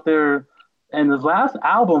 still out there. And his last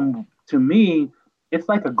album, to me, it's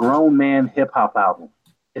like a grown man hip hop album.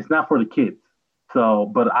 It's not for the kids.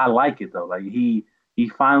 So, but I like it though. Like he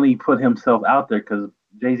finally put himself out there because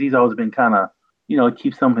Jay-Z's always been kind of,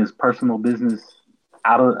 keep some of his personal business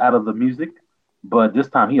out of the music. But this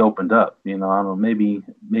time he opened up. I don't know. Maybe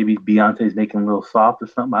Beyonce's making him a little soft or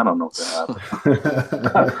something. I don't know if that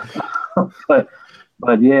happened.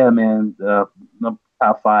 but yeah, man. Top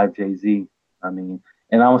 5 Jay-Z. I mean.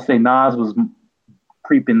 And I would say Nas was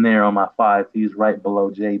creeping there on my 5. He's right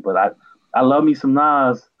below Jay. But I love me some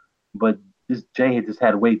Nas, but this Jay had just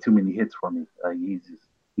had way too many hits for me.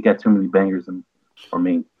 He got too many bangers for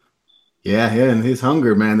me. Yeah, and his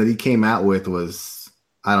hunger, man, that he came out with was,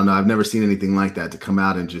 I don't know, I've never seen anything like that, to come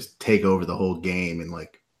out and just take over the whole game, and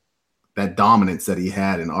like that dominance that he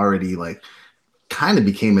had, and already like kind of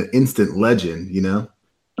became an instant legend,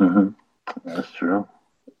 Mm-hmm. That's true.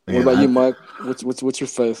 Man, what about you, Mike? What's your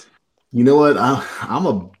faith? You know what?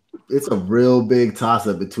 It's a real big toss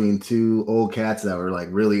up between 2 old cats that were like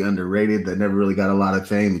really underrated that never really got a lot of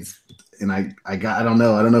fame. And I don't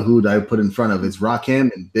know who I put in front of. It's Rakim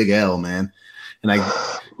and Big L, man. And I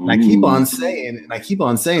keep on saying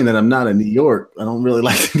that I'm not a New York. I don't really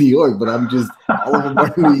like New York, but I'm just all of them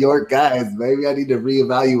are New York guys. Maybe I need to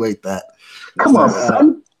reovaluate that. Come on,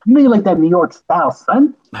 son. You know you like that New York style,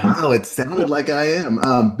 son. I know, it sounded like I am.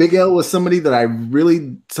 Big L was somebody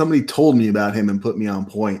that somebody told me about him and put me on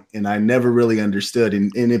point, and I never really understood.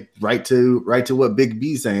 And it right to what Big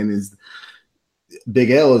B's saying is Big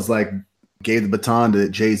L is like gave the baton to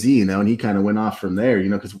Jay-Z, and he kind of went off from there,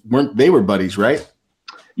 because they were buddies, right?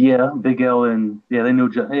 Yeah, Big L and they knew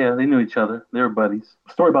each other. They were buddies.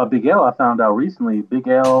 Story about Big L I found out recently. Big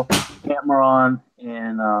L, Cameron,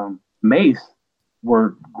 and Mace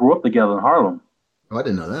grew up together in Harlem. Oh, I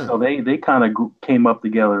didn't know that. So they kind of came up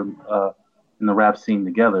together in the rap scene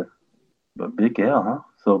together. But Big L, huh?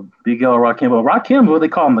 So Big L, Rakim. Well, Rakim, what they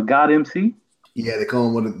call him, the God MC? Yeah, they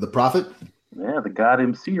call him the Prophet. Yeah, the God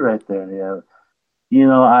MC right there.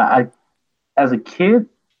 Yeah, I as a kid,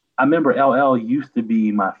 I remember LL used to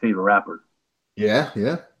be my favorite rapper. Yeah.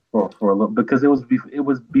 For a little, because it was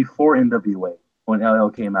before NWA when LL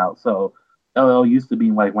came out. So LL used to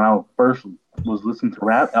be like when I first was listening to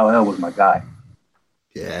rap, LL was my guy.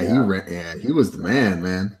 Yeah, he was the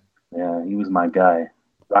man. Yeah, he was my guy.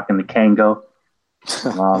 Rocking the Kango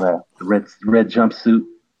and all that. The red jumpsuit.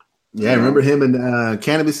 Yeah, remember him and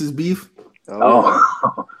Cannabis's beef?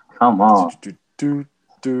 Oh, come on. Do.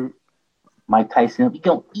 Mike Tyson, we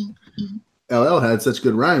gonna eat. LL had such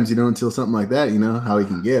good rhymes, until something like that, how he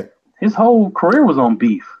can get. His whole career was on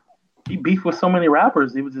beef. He beefed with so many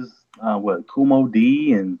rappers. He was just Kumo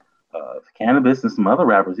D and Cannabis and some other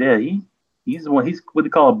rappers. Yeah, he's one. He's what they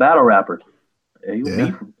call a battle rapper. Yeah, he'll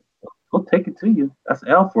beef. He'll take it to you. That's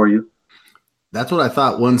L for you. That's what I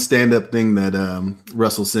thought. One stand-up thing that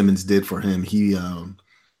Russell Simmons did for him. He, I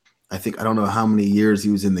don't know how many years he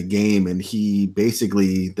was in the game, and he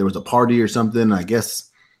basically there was a party or something. I guess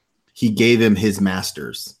he gave him his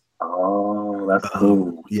masters. Oh, that's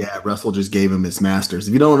cool. Yeah, Russell just gave him his masters.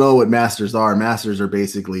 If you don't know what masters are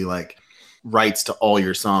basically like rights to all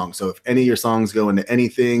your songs. So if any of your songs go into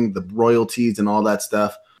anything, the royalties and all that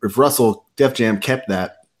stuff, if Def Jam kept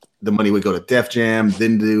that, the money would go to Def Jam,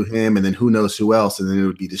 then to him, and then who knows who else, and then it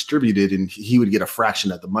would be distributed, and he would get a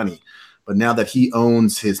fraction of the money. But now that he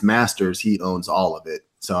owns his masters, he owns all of it.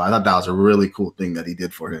 So I thought that was a really cool thing that he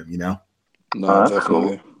did for him, No, that's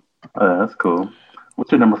definitely. Cool. That's cool.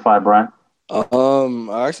 What's your number 5, Brian?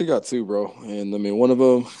 I actually got 2, bro, and I mean one of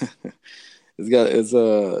them I'll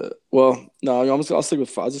stick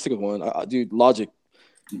with 5. I'll just stick with one. Dude, Logic.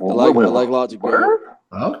 I like Logic, bro.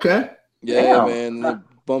 Okay. Yeah, man.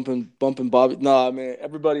 Bumping Bobby. Nah, man.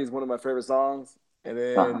 Everybody is one of my favorite songs, and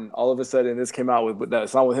then all of a sudden this came out with that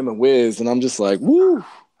song with him and Wiz, and I'm just like, woo.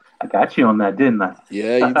 I got you on that, didn't I?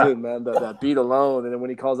 Yeah, you did, man. That beat alone, and then when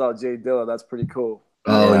he calls out Jay Dilla, that's pretty cool.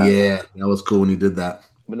 Oh yeah, that was cool when he did that.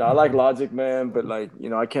 But no, I like Logic, man. But like,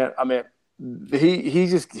 I can't. I mean,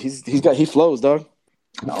 he flows, dog.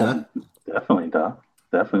 No, definitely, dog.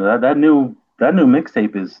 Definitely. That new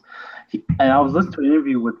mixtape is. And I was listening to an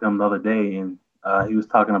interview with him the other day, and he was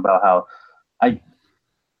talking about how I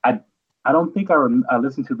don't think I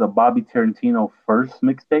listened to the Bobby Tarantino first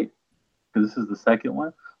mixtape because this is the second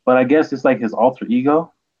one, but I guess it's like his alter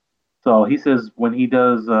ego. So he says when he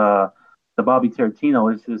does the Bobby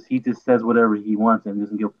Tarantino, it's just he just says whatever he wants and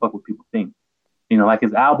doesn't give a fuck what people think. Like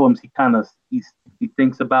his albums, he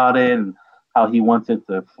thinks about it and how he wants it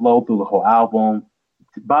to flow through the whole album.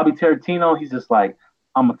 Bobby Tarantino, he's just like,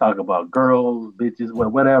 I'm gonna talk about girls, bitches,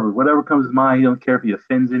 whatever comes to mind. He don't care if he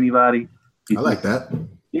offends anybody. I like that.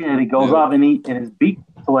 Yeah, and he goes off and his beat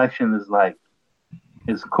selection is like,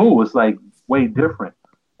 it's cool. It's like way different.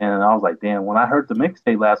 And I was like, damn. When I heard the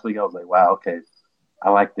mixtape last week, I was like, wow, okay, I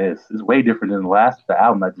like this. It's way different than the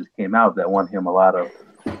album that just came out that won him a lot of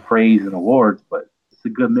praise and awards. But it's a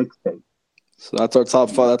good mixtape. So that's our top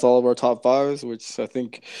 5. That's all of our top 5s, which I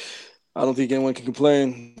don't think anyone can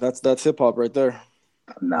complain. That's hip hop right there.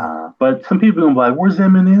 Nah, but some people gonna be like, "Where's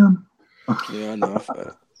Eminem?" Yeah, I know.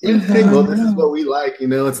 Well, this is what we like,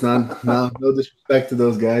 It's not no disrespect to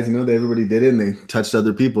those guys, that everybody did it and they touched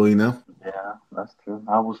other people, Yeah, that's true.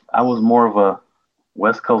 I was more of a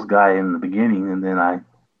West Coast guy in the beginning, and then I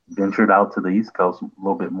ventured out to the East Coast a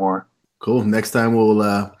little bit more. Cool. Next time we'll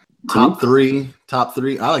top three.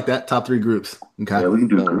 I like that. Top 3 groups. Okay. Yeah, we can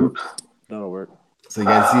do groups. That'll work. So you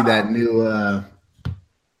guys see that new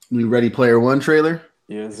Ready Player One trailer?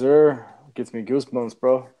 Yes, sir. Gets me goosebumps,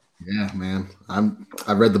 bro. Yeah, man. I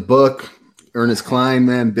read the book. Ernest Cline,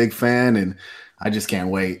 man, big fan, and I just can't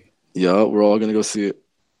wait. Yeah, we're all gonna go see it.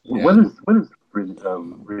 Yeah. What is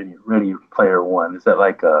Ready Player One? Is that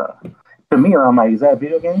like to me? I'm like, is that a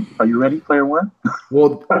video game? Are you Ready Player One?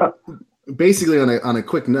 Well, basically, on a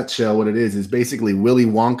quick nutshell, what it is basically Willy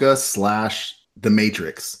Wonka / The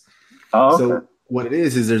Matrix. Oh, okay. So what it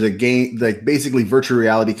is there's a game, like basically virtual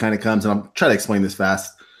reality kind of comes, and I'm trying to explain this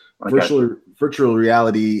fast. Okay. Virtual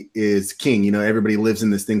reality is king. Everybody lives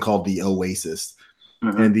in this thing called the Oasis.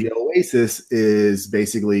 Mm-hmm. And the Oasis is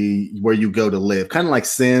basically where you go to live, kind of like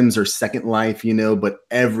Sims or Second Life, but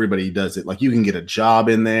everybody does it. Like you can get a job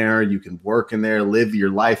in there, you can work in there, live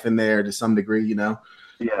your life in there to some degree, Yeah.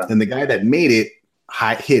 And the guy that made it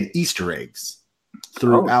hid Easter eggs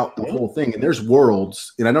throughout the whole thing. And there's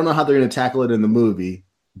worlds, and I don't know how they're going to tackle it in the movie,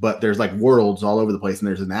 but there's like worlds all over the place. And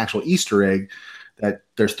there's an actual Easter egg that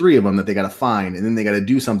there's 3 of them that they got to find. And then they got to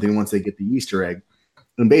do something once they get the Easter egg.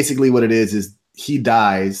 And basically what it is he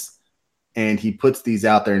dies and he puts these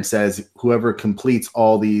out there and says, whoever completes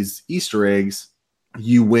all these Easter eggs,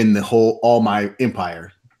 you win all my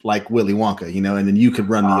empire, like Willy Wonka, and then you could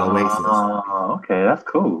run the Oasis. Oh, okay. That's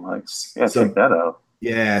cool. Check that out.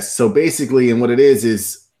 Yeah. So basically, and what it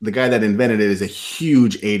is the guy that invented it is a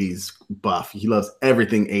huge 80s buff. He loves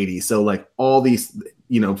everything 80s. So like all these,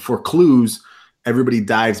 for clues, everybody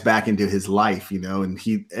dives back into his life, and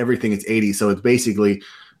everything is 80s. So it's basically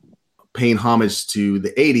paying homage to the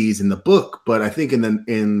 80s in the book, but I think in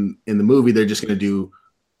the movie they're just going to do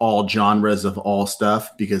all genres of all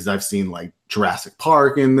stuff, because I've seen like Jurassic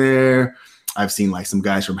Park in there. I've seen like some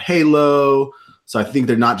guys from Halo. So I think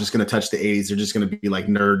they're not just going to touch the 80s. They're just going to be like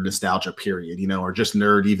nerd nostalgia period, or just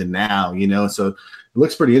nerd even now, So it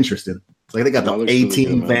looks pretty interesting. Like they got the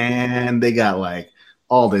A-Team really van. They got like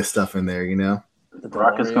all this stuff in there, The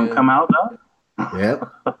Rocket's going to come out now? Yep.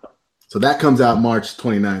 So that comes out March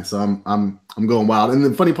 29th. So I'm going wild. And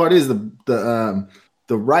the funny part is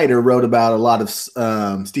the writer wrote about a lot of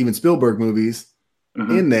Steven Spielberg movies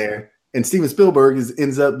in there, and Steven Spielberg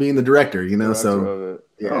ends up being the director. So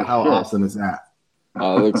how awesome is that?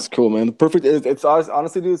 Oh, it looks cool, man. Perfect. It's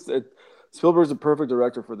honestly, dude. Spielberg's the perfect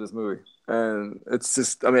director for this movie, and it's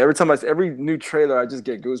just. I mean, every new trailer, I just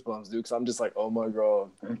get goosebumps, dude. Because I'm just like, oh my god.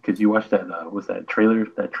 Could you watch that? What's that trailer?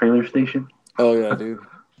 That trailer station? Oh yeah, dude.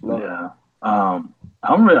 Yeah.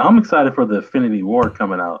 I'm excited for the Infinity War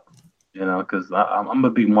coming out. Because I'm a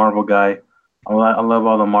big Marvel guy. I love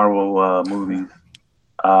all the Marvel movies.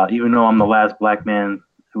 Even though I'm the last black man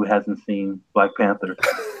who hasn't seen Black Panther.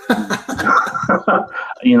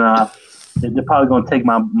 They're probably going to take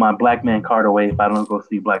my black man card away if I don't go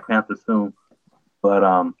see Black Panther soon.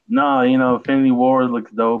 But no, Infinity War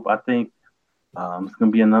looks dope. I think it's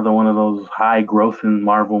going to be another one of those high grossing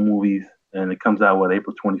Marvel movies, and it comes out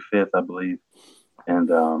April 25th, I believe.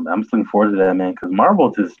 And I'm just looking forward to that, man, because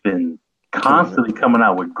Marvel's just been constantly coming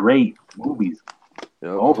out with great movies.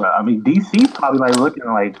 Yep. I mean, DC's probably like looking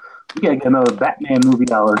like we gotta get another Batman movie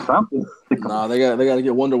out or something. Nah, they got to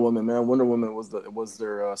get Wonder Woman, man. Wonder Woman was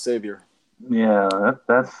their savior. Yeah,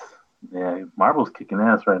 that's Marvel's kicking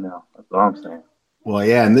ass right now. That's all I'm saying. Well,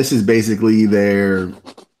 yeah, and this is basically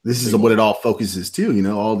this is what it all focuses to.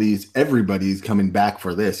 Everybody's coming back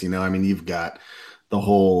for this. I mean, you've got the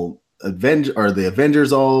whole the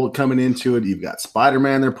Avengers all coming into it. You've got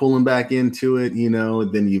Spider-Man, they're pulling back into it,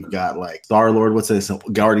 Then you've got like Star-Lord, what's this?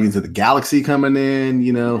 Guardians of the Galaxy coming in,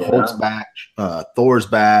 Hulk's back, Thor's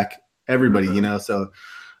back, everybody, So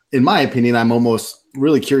in my opinion, I'm almost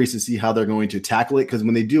really curious to see how they're going to tackle it, because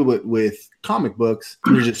when they do it with comic books,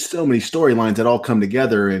 there's just so many storylines that all come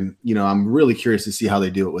together, and I'm really curious to see how they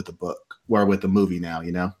do it with the book or with the movie now,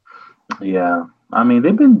 Yeah. I mean,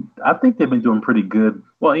 I think they've been doing pretty good.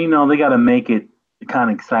 Well, they got to make it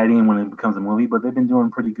kind of exciting when it becomes a movie, but they've been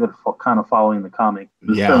doing pretty good for kind of following the comic.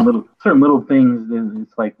 There's certain little things.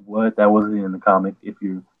 It's like, what? That wasn't in the comic if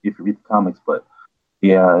you read the comics. But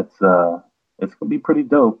yeah, it's gonna be pretty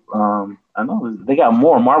dope. I know they got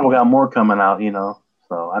more. Marvel got more coming out.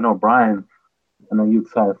 So I know Brian. I know you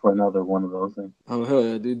excited for another one of those things. Oh hell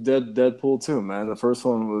yeah, dude! Deadpool too, man. The first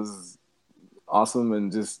one was awesome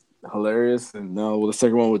and just hilarious, and now with the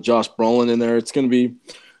second one with Josh Brolin in there, it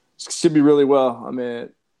should be really well. I mean,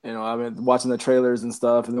 watching the trailers and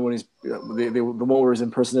stuff, and then when he's the one where he's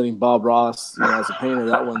impersonating Bob Ross, as a painter,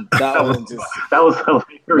 that one just that was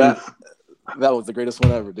hilarious. That was the greatest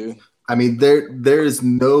one ever, dude. I mean, there's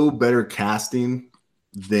no better casting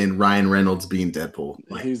than Ryan Reynolds being Deadpool.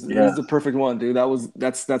 He's the perfect one, dude.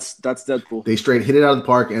 That's Deadpool. They straight hit it out of the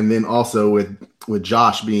park, and then also with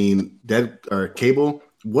Josh being Cable.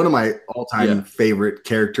 One of my all-time favorite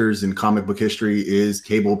characters in comic book history is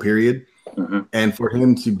Cable, period. Mm-hmm. And for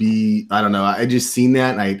him to be, I don't know, I just seen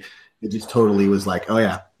that, and it just totally was like, oh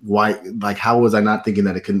yeah, why? Like, how was I not thinking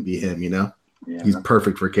that it couldn't be him? Yeah. He's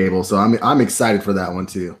perfect for Cable. So I'm excited for that one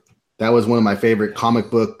too. That was one of my favorite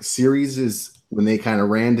comic book series is when they kind of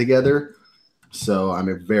ran together. So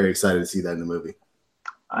I'm very excited to see that in the movie.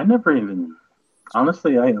 I never even,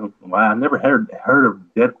 honestly, I never heard of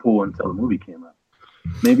Deadpool until the movie came out.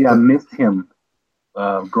 Maybe I missed him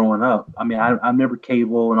growing up. I mean, I remember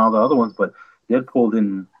Cable and all the other ones, but Deadpool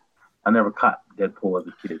didn't. I never caught Deadpool as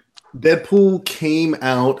a kid. Deadpool came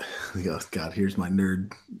out. Oh God, here's my nerd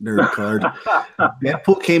card.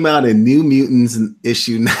 Deadpool came out in New Mutants in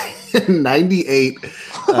issue 98.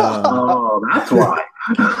 That's why.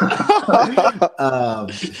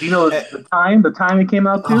 You know the time it came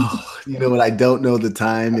out too. You know what? I don't know the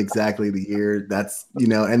time exactly, the year. That's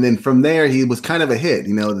and then from there he was kind of a hit.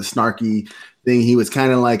 The snarky thing. He was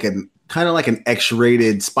kind of like an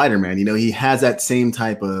X-rated Spider-Man. He has that same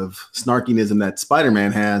type of snarkiness that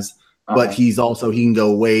Spider-Man has, but he can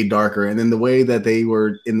go way darker. And then the way that they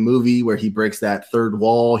were in the movie where he breaks that third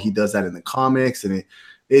wall, he does that in the comics, and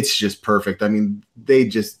it's just perfect. I mean, they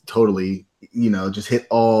just totally, just hit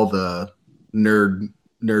all the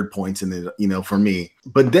nerd points in it, for me.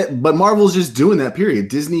 But Marvel's just doing that, period.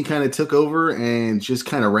 Disney kind of took over and just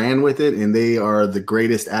kind of ran with it, and they are the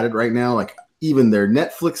greatest at it right now. Like even their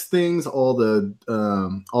Netflix things, all the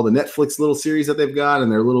Netflix little series that they've got,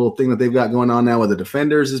 and their little thing that they've got going on now with the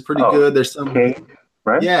Defenders is pretty good. There's some,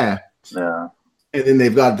 right? Yeah. And then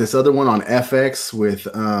they've got this other one on FX with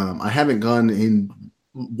I haven't gone and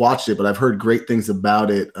watched it, but I've heard great things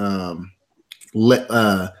about it.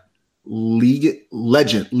 League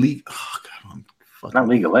Legend League. Oh God, I'm fucking. Not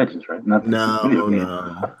League of Legends, right? Not the video game.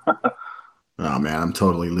 No. Oh man, I'm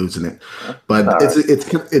totally losing it. But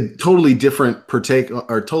it's a totally different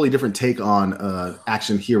totally different take on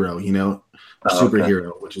action hero, you know, or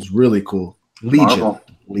superhero, which is really cool.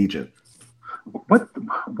 Legion.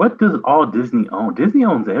 What does all Disney own? Disney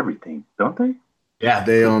owns everything, don't they? Yeah,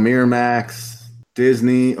 they own Miramax,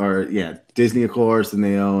 Disney, Disney of course, and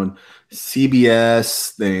they own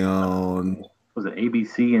CBS. They own Was it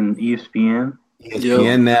ABC and ESPN?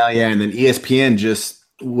 ESPN now, yeah, and then ESPN just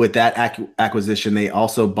with that acquisition, they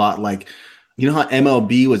also bought like, you know how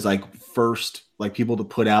MLB was like first like people to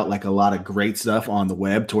put out like a lot of great stuff on the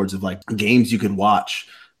web towards of like games you could watch.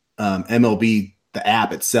 MLB, the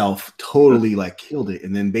app itself, totally like killed it,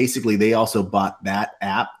 and then basically they also bought that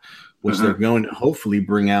app, which they're going to hopefully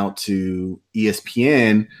bring out to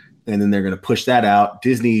ESPN, and then they're going to push that out.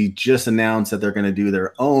 Disney just announced that they're going to do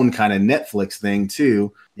their own kind of Netflix thing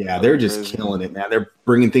too. Yeah, they're just killing it, man. They're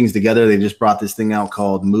bringing things together. They just brought this thing out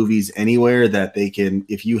called Movies Anywhere that they can,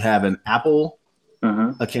 if you have an Apple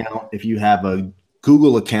account, if you have a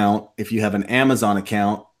Google account, if you have an Amazon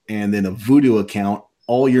account, and then a Vudu account,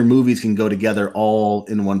 all your movies can go together all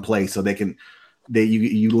in one place. So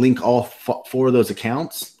you link all four of those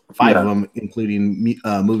accounts, five of them, including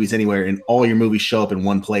Movies Anywhere, and all your movies show up in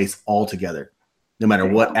one place all together, no matter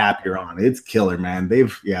what app you're on. It's killer, man.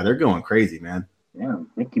 They're going crazy, man. Yeah,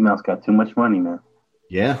 Mickey Mouse got too much money, man.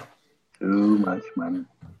 Yeah, too much money.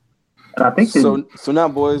 And I think so. Now,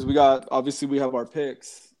 boys, we have our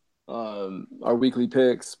picks, our weekly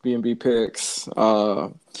picks, B&B picks.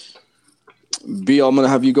 B, I'm gonna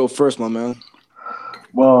have you go first, my man.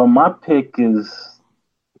 Well, my pick is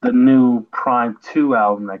the new Prime 2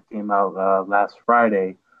 album that came out last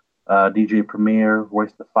Friday. DJ Premier,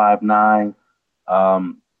 Royce the 5'9".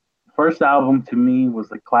 First album to me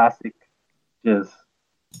was a classic, just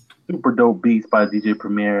super dope beats by DJ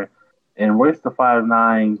Premier. And Royce the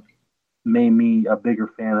 5'9" made me a bigger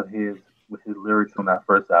fan of his with his lyrics on that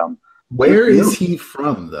first album. Where is he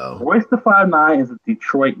from, though? Royce the 5'9" is a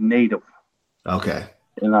Detroit native. Okay.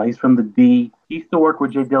 He's from the D. He used to work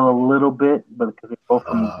with Jay Dilla a little bit, but because they're both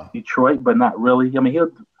from Detroit, but not really. I mean,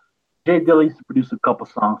 Jay Dilla used to produce a couple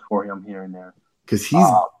songs for him here and there. Because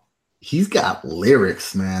he's got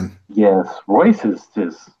lyrics, man. Yes, Royce is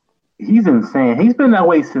he's insane. He's been that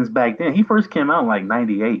way since back then. He first came out in like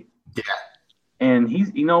 '98. Yeah. And he's,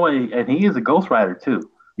 and he is a ghostwriter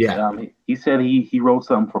too. Yeah. He said he wrote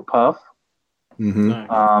something for Puff.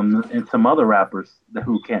 And some other rappers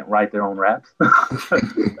who can't write their own raps.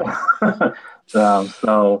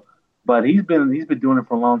 But he's been doing it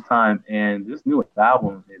for a long time, and this new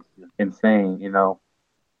album is insane, you know.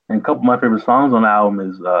 And a couple of my favorite songs on the album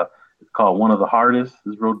is it's called "One of the Hardest."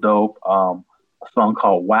 It's real dope. A song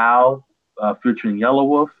called "Wow," featuring Yellow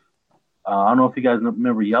Wolf. I don't know if you guys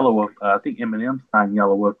remember Yellow Wolf. I think Eminem signed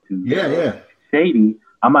Yellow Wolf to Shady.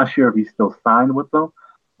 I'm not sure if he's still signed with them,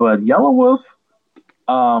 but Yellow Wolf.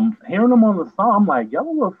 Hearing him on the song, I'm like,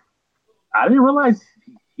 Yellow Wolf, I didn't realize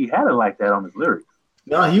he had it like that on his lyrics.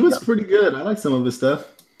 No, he was pretty good. I like some of his stuff.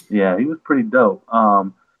 Yeah, he was pretty dope.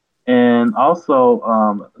 And also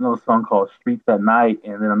another song called Streets at Night,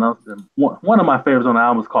 and then one of my favorites on the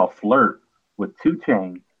album is called Flirt with 2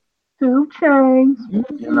 Chainz. 2 Chainz,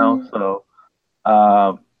 you know. So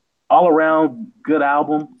all around good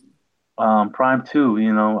album. Prime 2,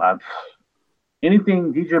 you know.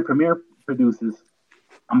 Anything DJ Premier produces,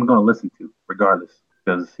 I'm gonna listen to regardless,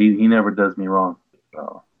 because he never does me wrong.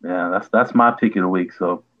 So yeah, that's my pick of the week.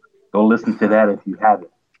 So go listen to that if you have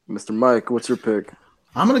it. Mr. Mike, what's your pick?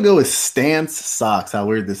 I'm gonna go with Stance socks. How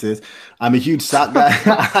weird this is. I'm a huge sock guy.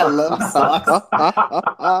 I love socks.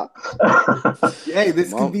 Hey,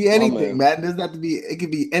 this could be anything, man. It doesn't have to be. It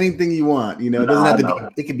could be anything you want. You know, it doesn't have to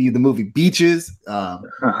be. It could be the movie Beaches. Don't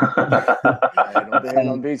be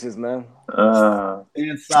on beaches, man.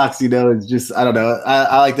 Stance socks. You know, it's just I don't know.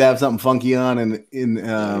 I like to have something funky on, and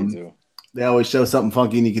they always show something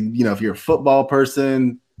funky, and you can, you know, if you're a football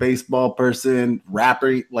person, baseball person,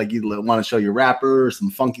 rapper, like you want to show your rapper or some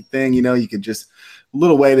funky thing, you know, you could just a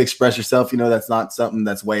little way to express yourself, you know, that's not something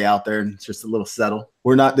that's way out there. It's just a little subtle.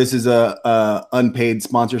 This is a unpaid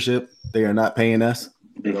sponsorship. They are not paying us.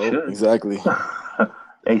 They should. Exactly.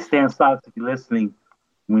 Hey, Stan Socks, if you're listening,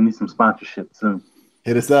 we need some sponsorship soon.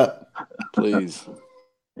 Hit us up. Please.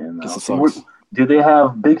 And, do they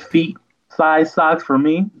have big feet size socks for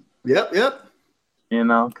me? Yep. You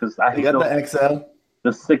know, because I hate got the XL.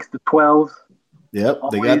 The 6 to 12s. Yep,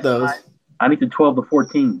 they got those. I need the 12 to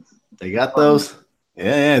 14s. They got those.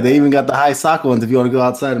 Yeah. They even got the high sock ones if you want to go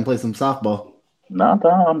outside and play some softball. No,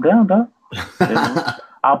 dog, I'm down, dog. Yeah.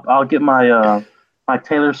 I'll get my my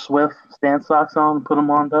Taylor Swift stand socks on and put them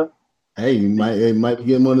on, dog. Hey, you might be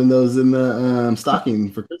getting one of those in the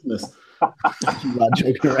stocking for Christmas. I'm not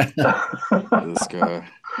joking around. This guy.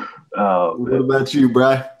 What about you,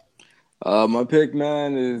 Bri? My pick,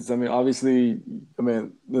 man, is obviously,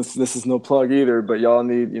 this is no plug either, but y'all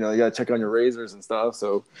need, you gotta check on your razors and stuff.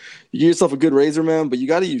 So you get yourself a good razor, man, but you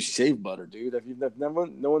gotta use shave butter, dude.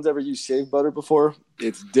 No one's ever used shave butter before.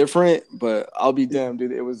 It's different, but I'll be damned,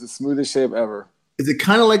 dude. It was the smoothest shave ever. Is it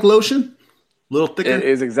kind of like lotion? A little thicker? It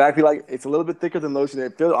is exactly like, it's a little bit thicker than lotion.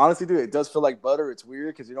 Honestly, dude, it does feel like butter. It's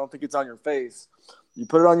weird because you don't think it's on your face. You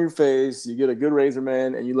put it on your face, you get a good razor,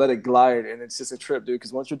 man, and you let it glide, and it's just a trip, dude.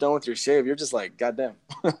 Because once you're done with your shave, you're just like, goddamn.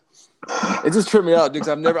 It just tripped me out, dude.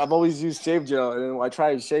 Because I've always used shave gel, and then I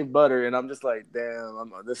tried shave butter, and I'm just like,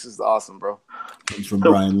 damn, this is awesome, bro. Comes from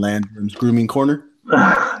Brian Landrum's Grooming Corner.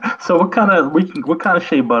 So what kind of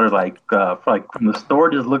shea butter, like from the store?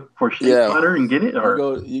 Just look for shea butter and get it,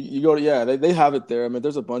 or you go to they have it there.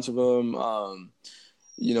 There's a bunch of them.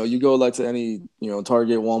 You go like to any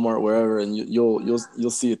Target, Walmart, wherever, and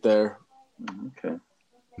you'll see it there. Okay.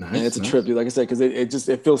 Nice, and it's a trip, dude. Like I said, because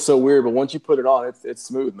it feels so weird, but once you put it on, it's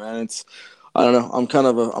smooth, man. I don't know.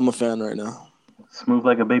 I'm a fan right now. Smooth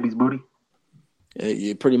like a baby's booty.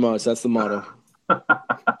 Yeah, pretty much. That's the motto.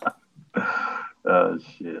 Oh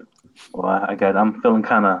shit! Well, I'm feeling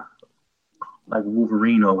kind of like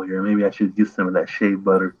Wolverine over here. Maybe I should get some of that shave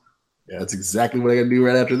butter. Yeah, that's exactly what I gotta do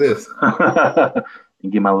right after this.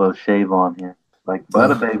 And get my little shave on here, like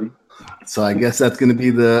butter, baby. So I guess that's gonna be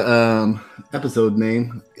the episode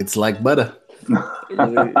name. It's like butter. You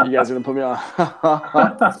guys are gonna put me on.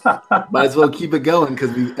 Might as well keep it going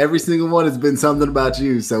because every single one has been something about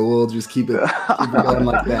you. So we'll just keep it going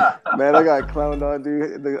like that. Man, I got clowned on,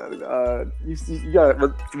 dude. You got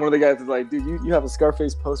one of the guys is like, dude, you have a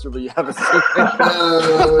Scarface poster, but you haven't seen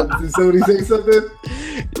it. Did somebody say something?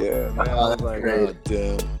 Yeah, man. I was like, great. Oh,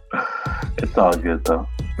 damn. It's all good though.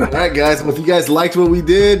 All right, guys. Well, if you guys liked what we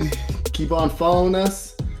did, keep on following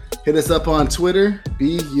us. Hit us up on Twitter.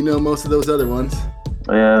 B, you know most of those other ones.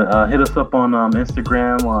 Yeah, hit us up on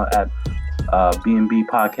Instagram at B&B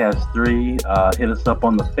Podcast 3. Hit us up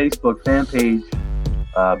on the Facebook fan page,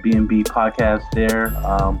 B&B Podcast there.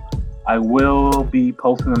 I will be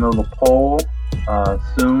posting another poll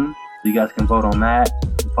soon, so you guys can vote on that.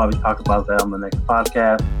 We'll probably talk about that on the next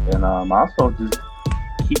podcast. And also just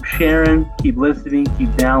keep sharing, keep listening,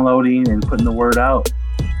 keep downloading, and putting the word out.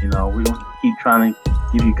 We're going to keep trying to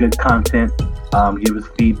give you good content, give us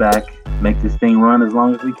feedback, make this thing run as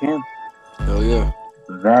long as we can. Hell yeah.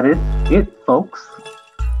 That is it, folks.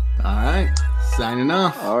 All right. Signing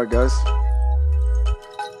off. All right, guys.